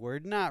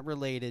 keyword, not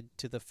related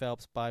to the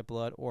Phelps by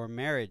blood or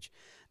marriage.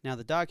 Now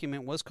the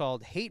document was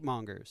called Hate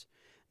Mongers.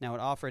 Now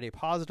it offered a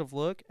positive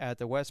look at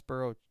the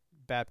Westboro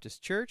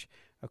Baptist Church.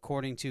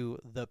 According to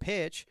The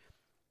Pitch,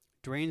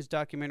 Drain's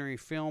documentary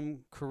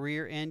film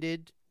career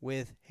ended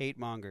with Hate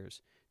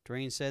Mongers.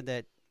 Drain said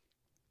that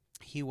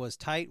he was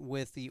tight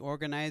with the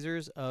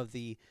organizers of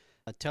the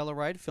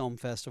Telluride Film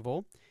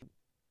Festival.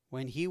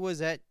 When he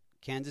was at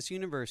Kansas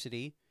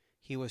University,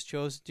 he was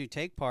chosen to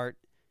take part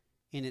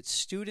in its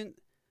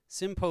student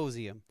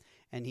symposium,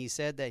 and he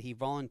said that he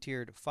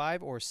volunteered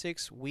 5 or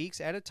 6 weeks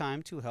at a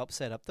time to help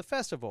set up the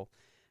festival.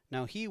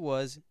 Now he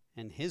was,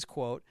 and his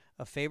quote,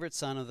 a favorite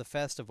son of the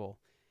festival.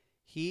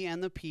 He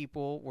and the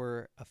people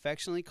were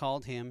affectionately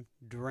called him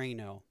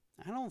Draino.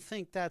 I don't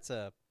think that's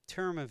a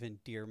term of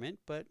endearment,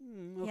 but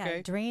okay.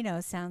 Yeah,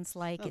 Drano sounds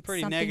like That's it's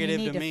pretty something negative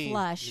you need to me.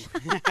 flush.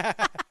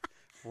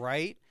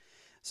 Right?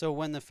 So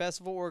when the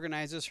festival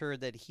organizers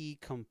heard that he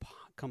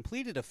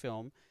completed a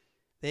film,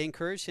 they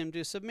encouraged him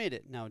to submit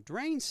it. Now,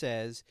 Drain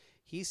says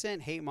he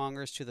sent Hate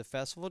Mongers to the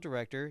festival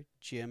director,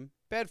 Jim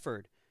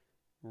Bedford.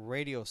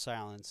 Radio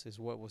silence is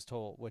what was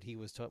told, what he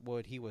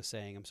was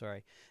saying. I'm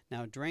sorry.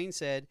 Now, Drain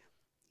said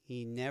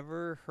he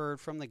never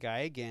heard from the guy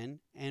again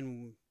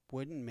and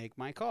wouldn't make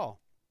my call.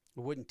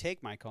 Wouldn't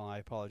take my call. I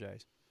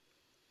apologize.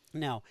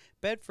 Now,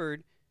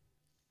 Bedford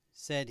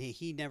said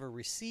he never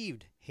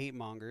received hate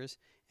mongers,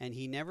 and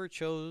he never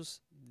chose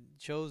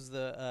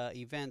the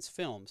event's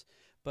films.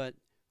 But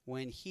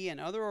when he and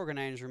other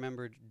organizers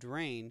remembered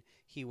Drain,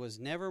 he was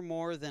never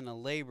more than a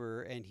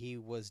laborer, and he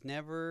was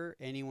never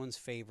anyone's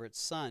favorite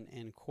son,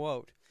 end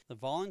quote. The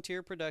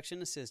volunteer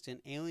production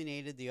assistant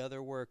alienated the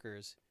other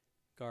workers,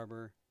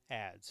 Garber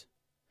adds.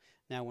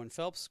 Now, when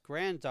Phelps'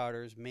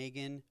 granddaughters,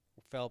 Megan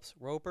Phelps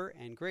Roper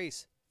and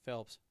Grace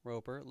Phelps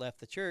Roper, left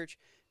the church,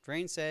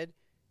 Drain said,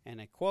 and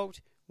I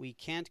quote, "We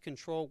can't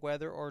control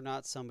whether or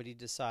not somebody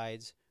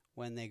decides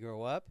when they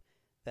grow up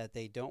that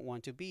they don't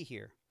want to be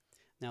here."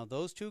 Now,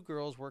 those two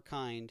girls were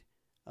kind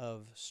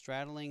of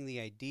straddling the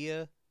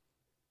idea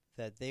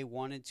that they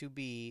wanted to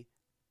be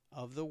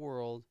of the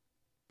world,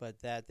 but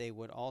that they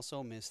would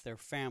also miss their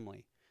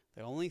family.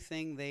 The only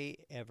thing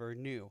they ever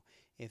knew.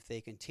 If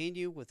they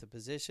continue with the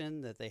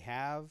position that they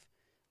have,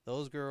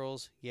 those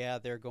girls, yeah,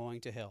 they're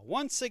going to hell.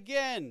 Once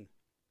again,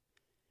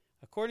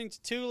 according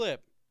to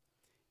Tulip,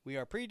 we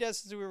are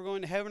predestined to we were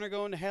going to heaven or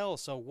going to hell,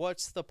 so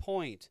what's the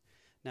point?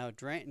 Now,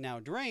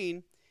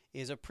 Drain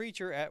is a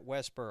preacher at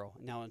Westboro.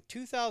 Now, in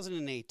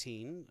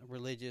 2018,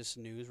 Religious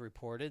News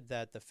reported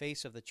that the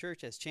face of the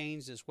church has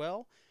changed as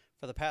well.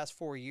 For the past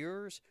 4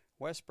 years,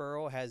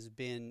 Westboro has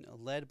been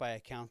led by a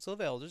council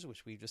of elders,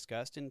 which we've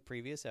discussed in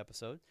previous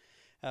episodes,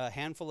 a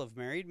handful of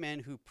married men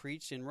who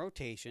preached in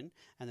rotation,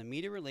 and the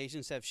media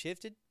relations have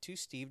shifted to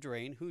Steve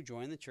Drain, who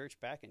joined the church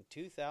back in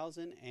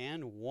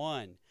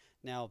 2001.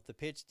 Now, the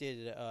Pitch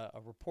did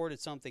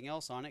reported something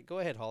else on it. Go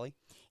ahead, Holly.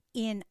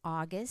 In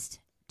August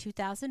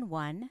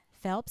 2001,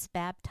 Phelps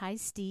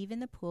baptized Steve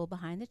in the pool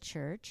behind the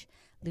church.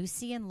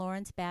 Lucy and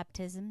Lauren's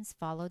baptisms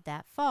followed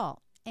that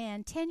fall.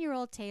 And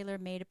 10-year-old Taylor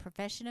made a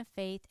profession of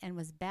faith and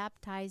was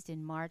baptized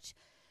in March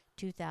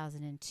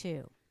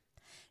 2002.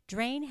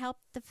 Drain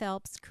helped the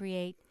Phelps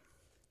create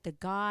the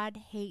God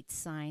hate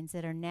signs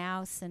that are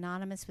now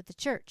synonymous with the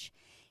church.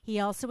 He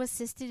also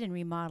assisted in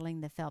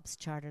remodeling the Phelps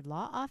Chartered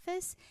Law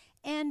Office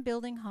and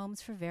building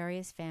homes for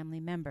various family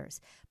members.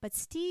 But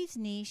Steve's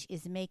niche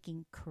is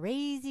making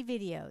crazy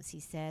videos, he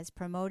says,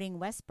 promoting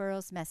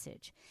Westboro's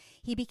message.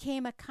 He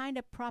became a kind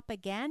of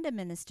propaganda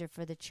minister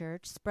for the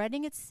church,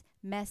 spreading its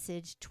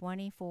message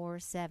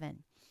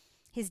 24/7.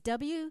 His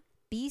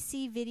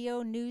WBC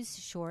video news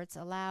shorts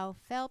allow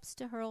Phelps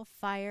to hurl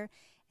fire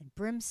and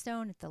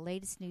brimstone at the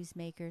latest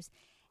newsmakers,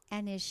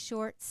 and his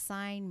short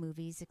sign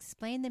movies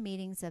explain the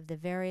meanings of the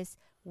various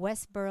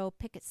Westboro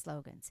picket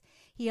slogans.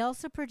 He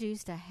also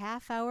produced a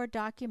half-hour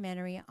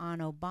documentary on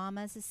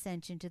Obama's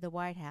ascension to the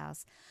White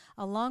House,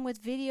 along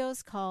with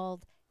videos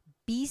called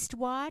Beast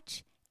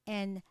Watch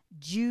and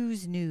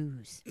Jews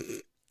News.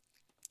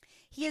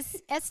 He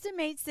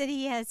estimates that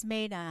he has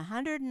made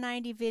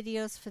 190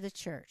 videos for the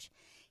church.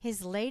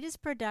 His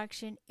latest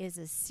production is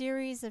a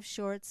series of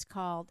shorts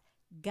called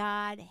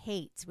God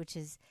Hates, which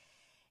is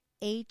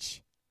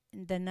H,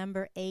 the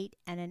number 8,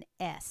 and an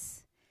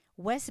S.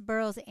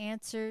 Westboro's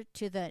answer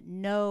to the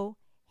No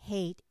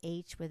Hate,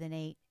 H with an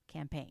 8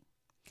 campaign.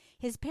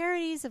 His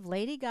parodies of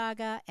Lady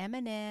Gaga,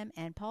 Eminem,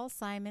 and Paul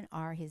Simon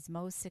are his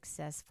most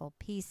successful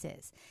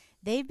pieces.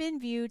 They've been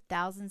viewed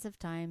thousands of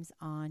times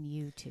on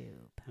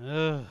YouTube.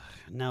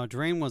 Now,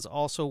 Drain was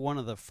also one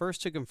of the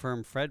first to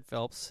confirm Fred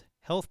Phelps'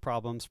 health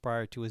problems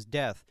prior to his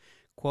death.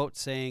 Quote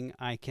saying,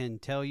 "I can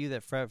tell you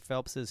that Fred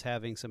Phelps is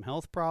having some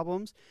health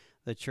problems."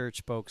 The church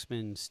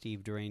spokesman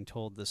Steve Drain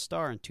told The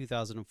Star in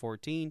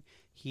 2014,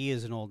 "He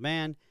is an old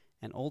man,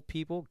 and old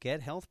people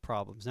get health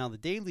problems." Now, the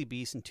Daily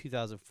Beast in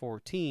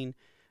 2014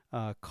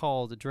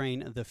 called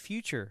Drain the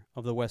future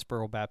of the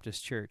Westboro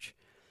Baptist Church.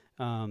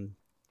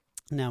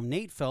 Now,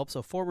 Nate Phelps,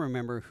 a former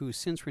member who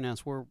since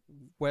renounced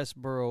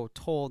Westboro,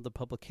 told the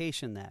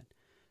publication that.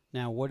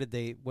 Now, what did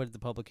the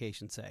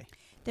publication say?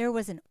 There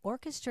was an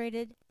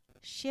orchestrated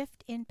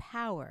shift in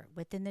power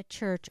within the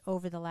church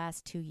over the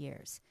last 2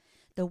 years.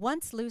 The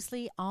once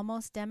loosely,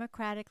 almost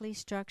democratically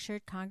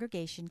structured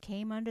congregation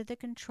came under the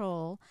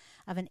control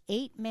of an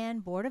 8-man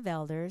board of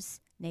elders,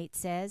 Nate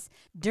says.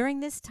 During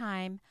this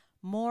time,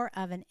 more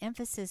of an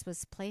emphasis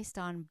was placed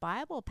on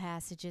Bible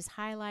passages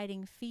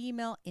highlighting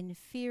female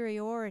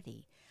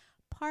inferiority.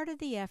 Part of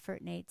the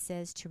effort, Nate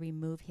says, to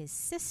remove his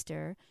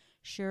sister,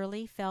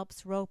 Shirley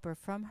Phelps Roper,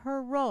 from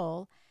her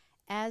role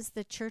as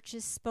the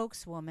church's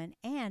spokeswoman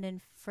and in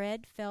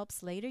Fred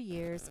Phelps' later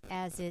years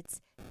as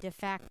its de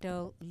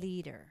facto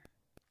leader.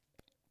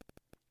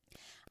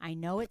 I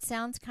know it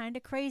sounds kind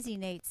of crazy,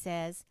 Nate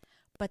says,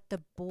 but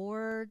the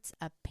board's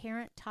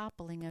apparent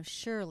toppling of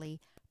Shirley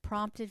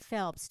prompted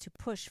Phelps to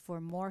push for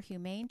more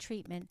humane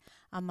treatment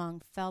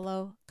among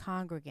fellow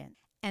congregants.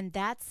 And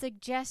that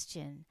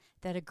suggestion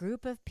that a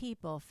group of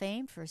people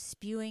famed for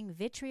spewing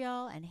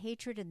vitriol and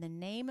hatred in the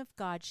name of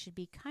God should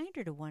be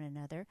kinder to one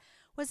another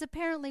was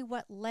apparently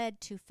what led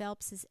to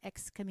Phelps's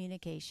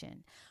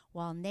excommunication.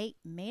 While Nate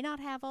may not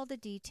have all the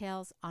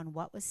details on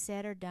what was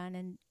said or done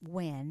and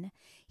when,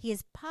 he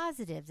is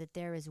positive that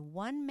there is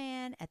one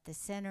man at the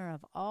center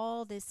of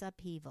all this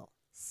upheaval,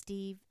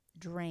 Steve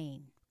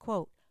Drain.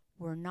 Quote,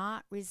 "We're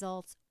not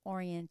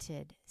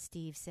results-oriented,"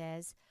 Steve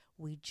says.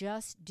 We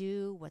just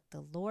do what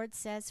the Lord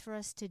says for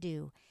us to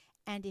do.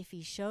 And if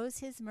he shows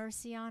his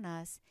mercy on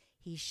us,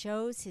 he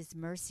shows his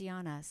mercy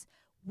on us.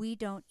 We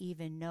don't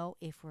even know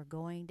if we're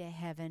going to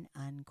heaven,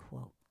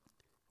 unquote.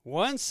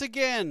 Once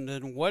again,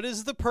 then what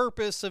is the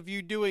purpose of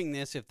you doing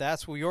this if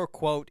that's what your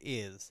quote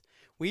is?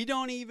 We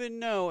don't even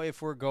know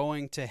if we're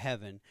going to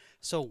heaven.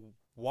 So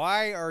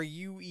why are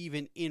you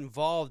even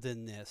involved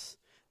in this?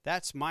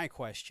 That's my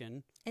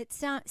question. It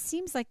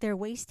seems like they're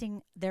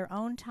wasting their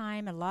own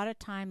time, a lot of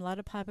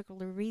public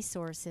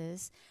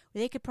resources.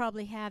 They could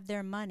probably have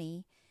their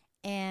money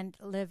and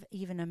live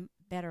even a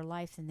better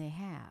life than they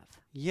have.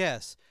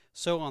 Yes.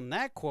 So on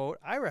that quote,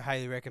 I would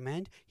highly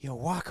recommend you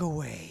walk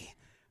away.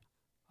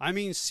 I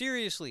mean,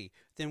 seriously,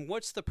 then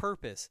what's the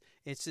purpose?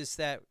 It's just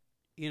that,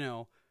 we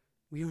don't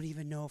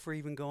even know if we're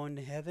even going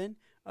to heaven.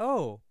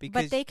 Oh,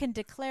 because... But they can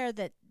declare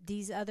that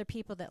these other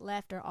people that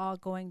left are all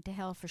going to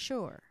hell for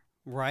sure.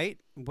 Right,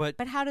 but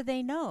how do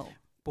they know?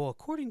 Well,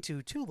 according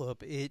to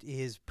Tulip, it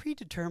is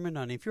predetermined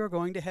on if you're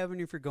going to heaven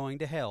or if you're going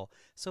to hell.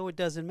 So it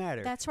doesn't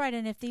matter. That's right.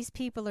 And if these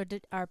people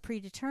are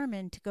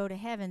predetermined to go to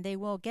heaven, they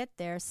will get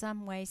there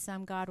some way,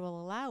 some God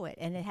will allow it.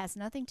 And it has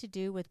nothing to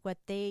do with what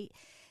they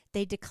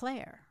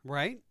declare.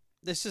 Right?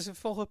 This is a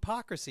full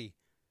hypocrisy.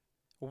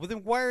 Well,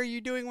 then why are you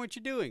doing what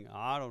you're doing?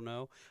 I don't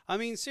know. I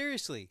mean,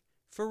 seriously,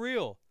 for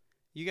real.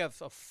 You got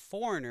a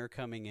foreigner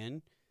coming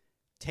in,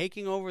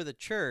 taking over the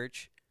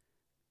church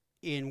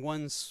in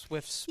one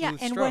swift, smooth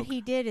and stroke. what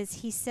he did is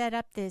he set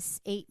up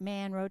this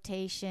 8-man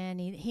rotation.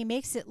 He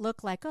makes it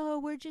look like,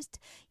 we're just,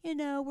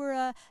 we're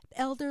a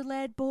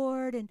elder-led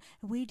board and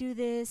we do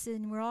this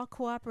and we're all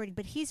cooperating.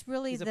 But he's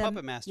really a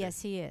puppet master.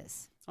 Yes, he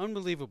is.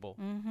 Unbelievable.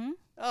 Mm-hmm.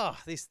 Oh,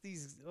 these.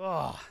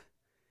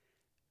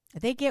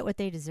 They get what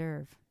they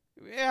deserve.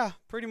 Yeah,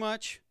 pretty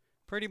much.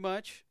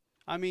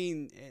 I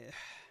mean,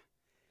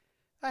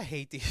 I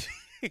hate these.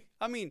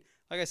 I mean,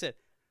 like I said,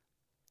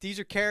 these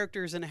are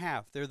characters and a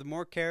half. They're the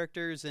more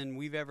characters than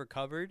we've ever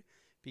covered,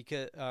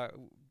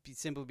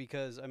 simply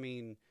because I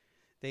mean,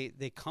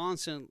 they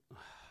constantly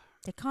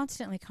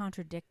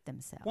contradict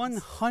themselves.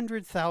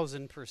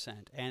 100,000%,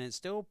 and it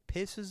still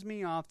pisses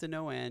me off to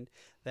no end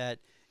that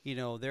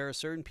there are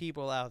certain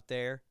people out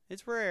there.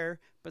 It's rare,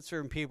 but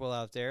certain people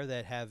out there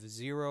that have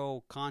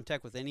zero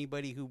contact with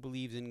anybody who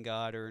believes in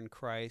God or in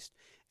Christ,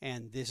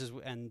 and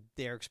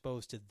they're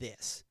exposed to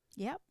this.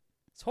 Yep,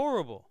 it's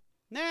horrible.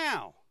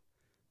 Now,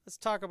 let's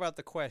talk about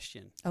the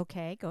question.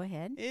 Okay, go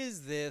ahead.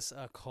 Is this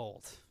a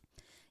cult?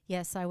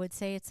 Yes, I would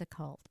say it's a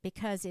cult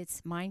because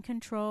it's mind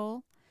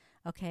control.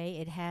 Okay,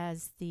 it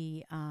has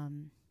the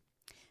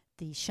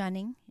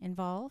shunning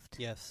involved.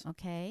 Yes.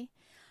 Okay.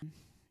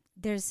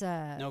 There's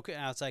no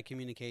outside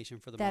communication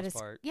for the most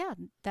part. Yeah,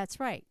 that's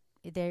right.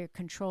 They're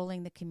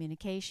controlling the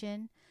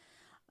communication.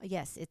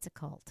 Yes, it's a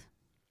cult.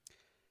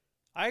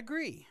 I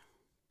agree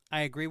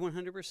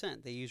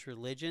 100%. They use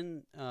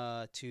religion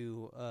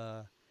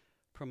to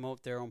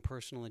promote their own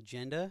personal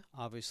agenda,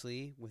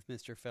 obviously, with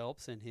Mr.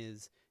 Phelps and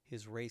his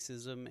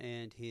racism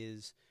and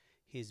his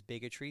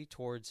bigotry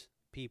towards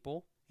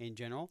people in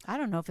general. I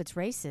don't know if it's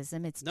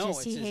racism. It's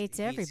he hates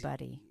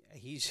everybody.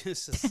 He's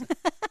just...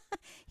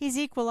 He's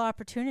equal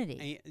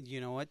opportunity. You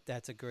know what?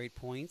 That's a great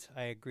point.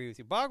 I agree with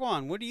you.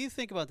 Bhagwan, what do you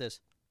think about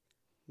this?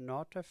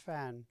 Not a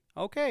fan.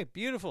 Okay,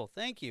 beautiful.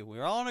 Thank you.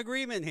 We're all in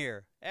agreement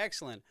here.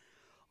 Excellent.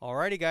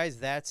 Alrighty, guys,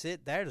 that's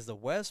it. That is the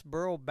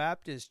Westboro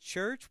Baptist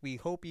Church. We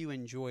hope you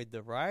enjoyed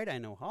the ride. I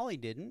know Holly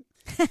didn't.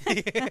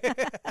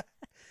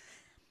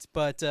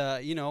 But,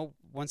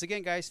 once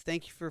again, guys,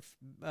 thank you for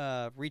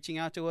reaching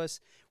out to us.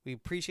 We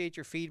appreciate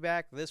your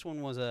feedback. This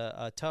one was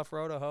a tough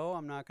road to hoe.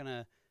 I'm not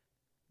gonna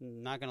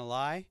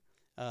lie.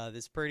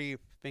 This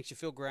makes you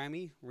feel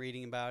grimy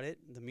reading about it.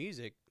 The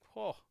music,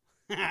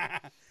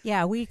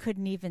 yeah, we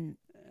couldn't even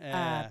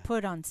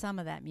put on some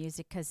of that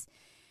music because,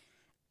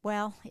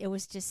 it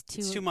was just too...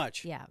 It's too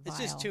much. Yeah, it's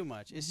vile. just too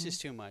much. It's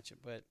just too much.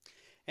 But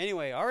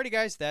anyway, alrighty,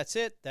 guys, that's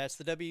it. That's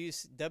the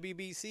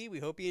WBC. We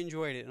hope you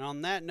enjoyed it. And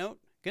on that note,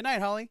 good night,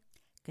 Holly.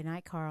 Good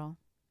night, Carl.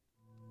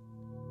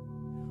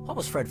 What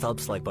was Fred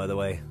Phelps like, by the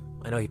way?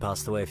 I know he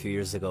passed away a few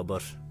years ago,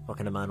 but what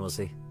kind of man was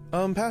he?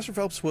 Pastor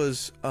Phelps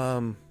was,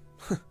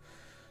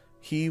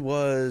 he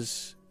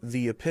was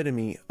the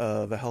epitome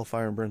of a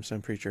hellfire and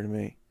brimstone preacher to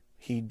me.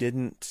 He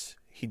didn't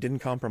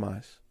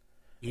compromise.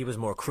 He was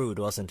more crude,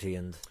 wasn't he?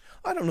 And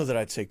I don't know that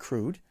I'd say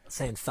crude.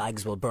 Saying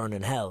fags will burn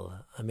in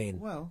hell. I mean...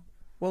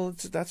 Well,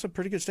 that's a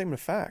pretty good statement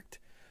of fact.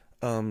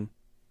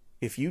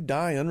 If you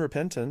die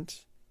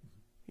unrepentant,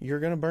 you're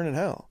going to burn in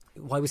hell.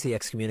 Why was he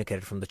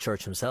excommunicated from the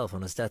church himself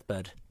on his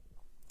deathbed?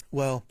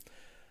 Well,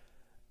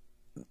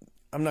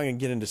 I'm not going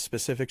to get into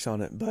specifics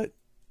on it, but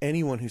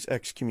anyone who's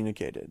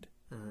excommunicated,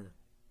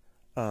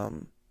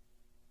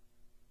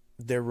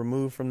 they're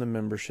removed from the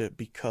membership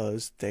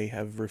because they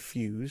have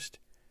refused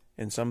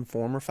in some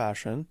form or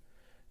fashion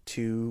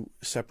to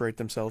separate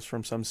themselves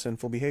from some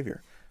sinful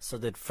behavior. So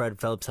did Fred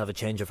Phelps have a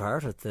change of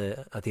heart at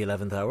the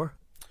 11th hour?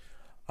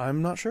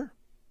 I'm not sure.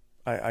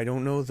 I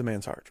don't know the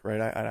man's heart,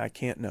 right? I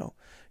can't know.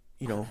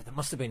 There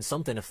must have been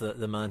something if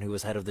the man who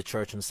was head of the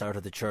church and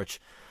started the church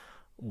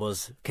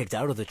was kicked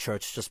out of the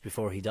church just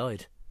before he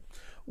died.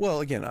 Well,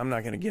 again, I'm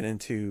not going to get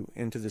into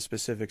the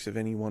specifics of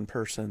any one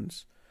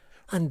person's.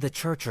 And the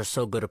church are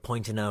so good at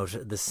pointing out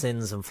the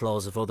sins and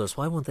flaws of others.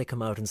 Why won't they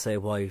come out and say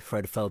why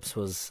Fred Phelps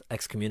was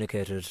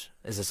excommunicated?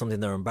 Is it something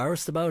they're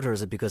embarrassed about, or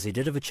is it because he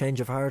did have a change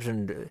of heart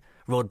and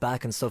rode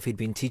back and stuff he'd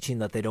been teaching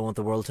that they don't want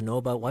the world to know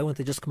about? Why won't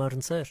they just come out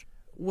and say it?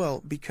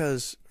 Well,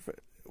 because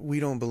we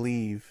don't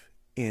believe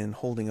in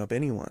holding up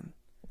anyone.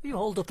 You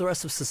hold up the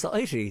rest of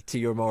society to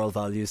your moral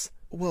values.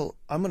 Well,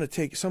 I'm going to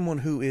take someone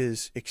who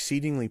is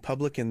exceedingly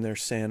public in their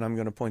sin. I'm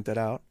going to point that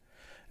out.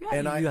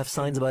 And you have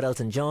signs about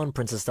Elton John,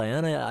 Princess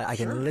Diana. I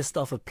can list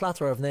off a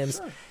plethora of names.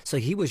 Sure. So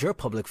he was your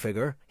public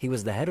figure. He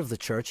was the head of the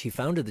church. He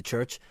founded the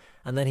church.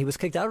 And then he was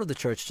kicked out of the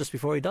church just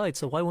before he died.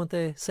 So why won't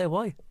they say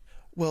why?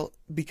 Well,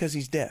 because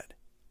he's dead.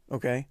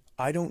 Okay?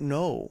 I don't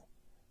know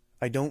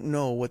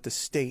what the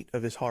state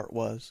of his heart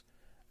was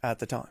at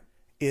the time.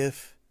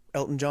 If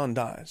Elton John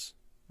dies,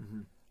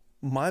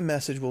 my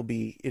message will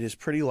be, it is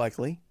pretty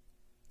likely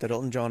that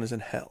Elton John is in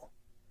hell.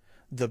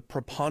 The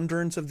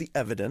preponderance of the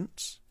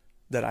evidence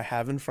that I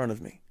have in front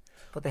of me.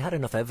 But they had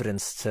enough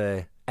evidence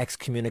to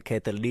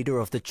excommunicate the leader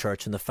of the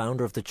church and the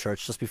founder of the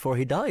church just before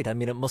he died. I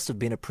mean, it must have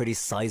been a pretty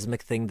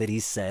seismic thing that he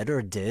said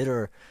or did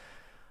or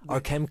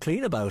came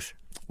clean about.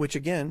 Which,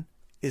 again,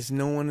 is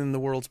no one in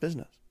the world's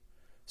business.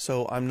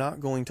 So I'm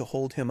not going to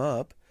hold him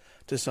up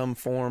to some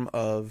form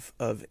of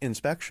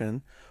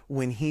inspection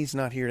when he's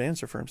not here to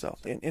answer for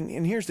himself.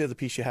 And here's the other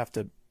piece you have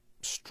to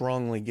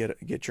strongly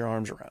get your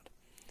arms around.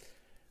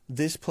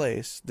 This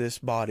place, this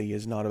body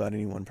is not about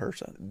any one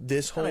person.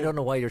 This whole... And I don't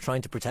know why you're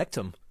trying to protect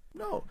him.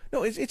 No,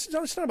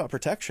 it's not about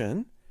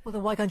protection. Well,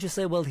 then why can't you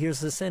say, well,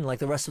 here's his sin. Like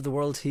the rest of the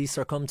world, he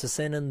succumbed to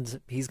sin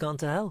and he's gone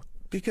to hell.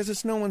 Because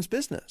it's no one's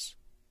business.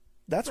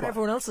 That's why.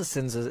 Everyone else's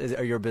sins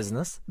are your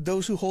business.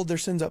 Those who hold their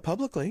sins up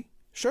publicly,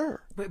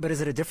 sure. But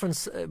is it a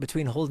difference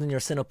between holding your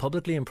sin up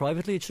publicly and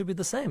privately? It should be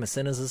the same. A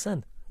sin is a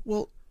sin.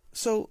 Well,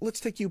 so let's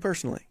take you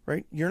personally,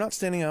 right? You're not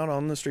standing out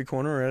on the street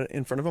corner or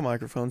in front of a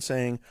microphone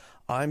saying,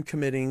 I'm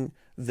committing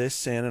this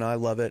sin and I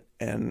love it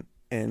and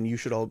you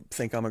should all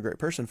think I'm a great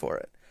person for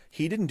it.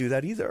 He didn't do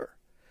that either,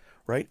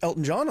 right?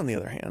 Elton John, on the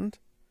other hand,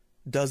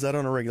 does that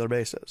on a regular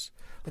basis.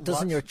 But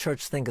doesn't your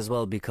church think as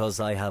well, because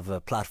I have a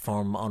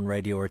platform on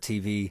radio or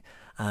TV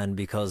and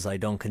because I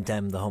don't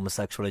condemn the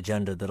homosexual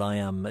agenda, that I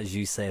am, as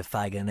you say, a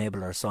fag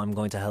enabler, so I'm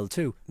going to hell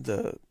too?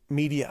 The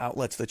media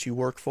outlets that you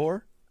work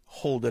for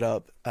hold it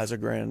up as a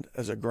grand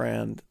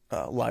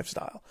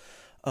lifestyle,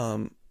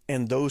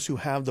 and those who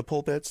have the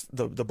pulpits,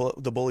 the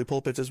bully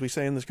pulpits, as we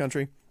say in this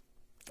country,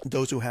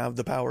 those who have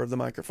the power of the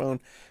microphone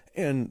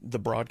and the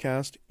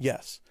broadcast,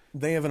 yes,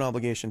 they have an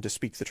obligation to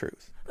speak the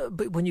truth.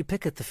 But when you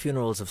pick at the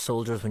funerals of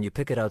soldiers, when you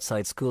pick it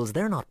outside schools,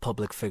 they're not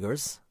public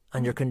figures,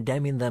 and you're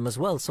condemning them as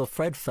well. So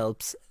Fred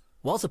Phelps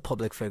was a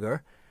public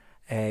figure.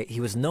 He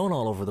was known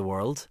all over the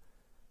world.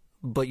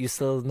 But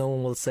no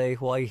one will say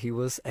why he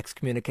was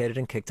excommunicated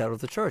and kicked out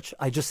of the church.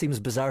 It just seems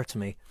bizarre to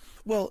me.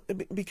 Well,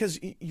 because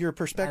your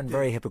perspective... And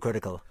very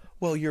hypocritical.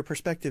 Well, your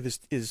perspective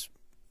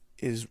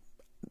is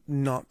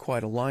not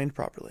quite aligned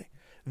properly.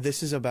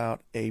 This is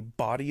about a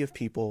body of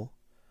people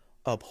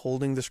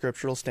upholding the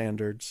scriptural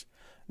standards,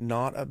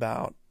 not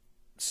about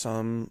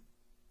some,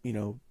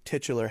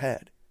 titular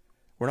head.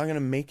 We're not going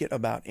to make it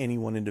about any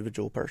one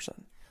individual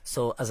person.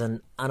 So as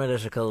an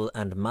analytical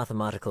and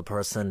mathematical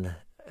person,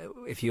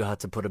 if you had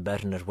to put a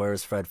bet on it, where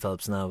is Fred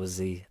Phelps now? Is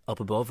he up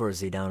above or is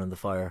he down in the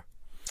fire?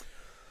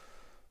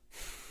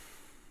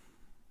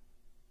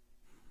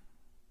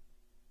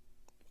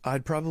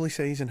 I'd probably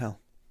say he's in hell.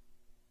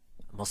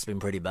 It must have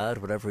been pretty bad,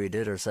 whatever he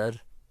did or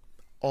said.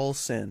 All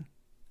sin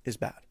is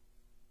bad.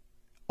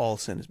 All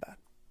sin is bad.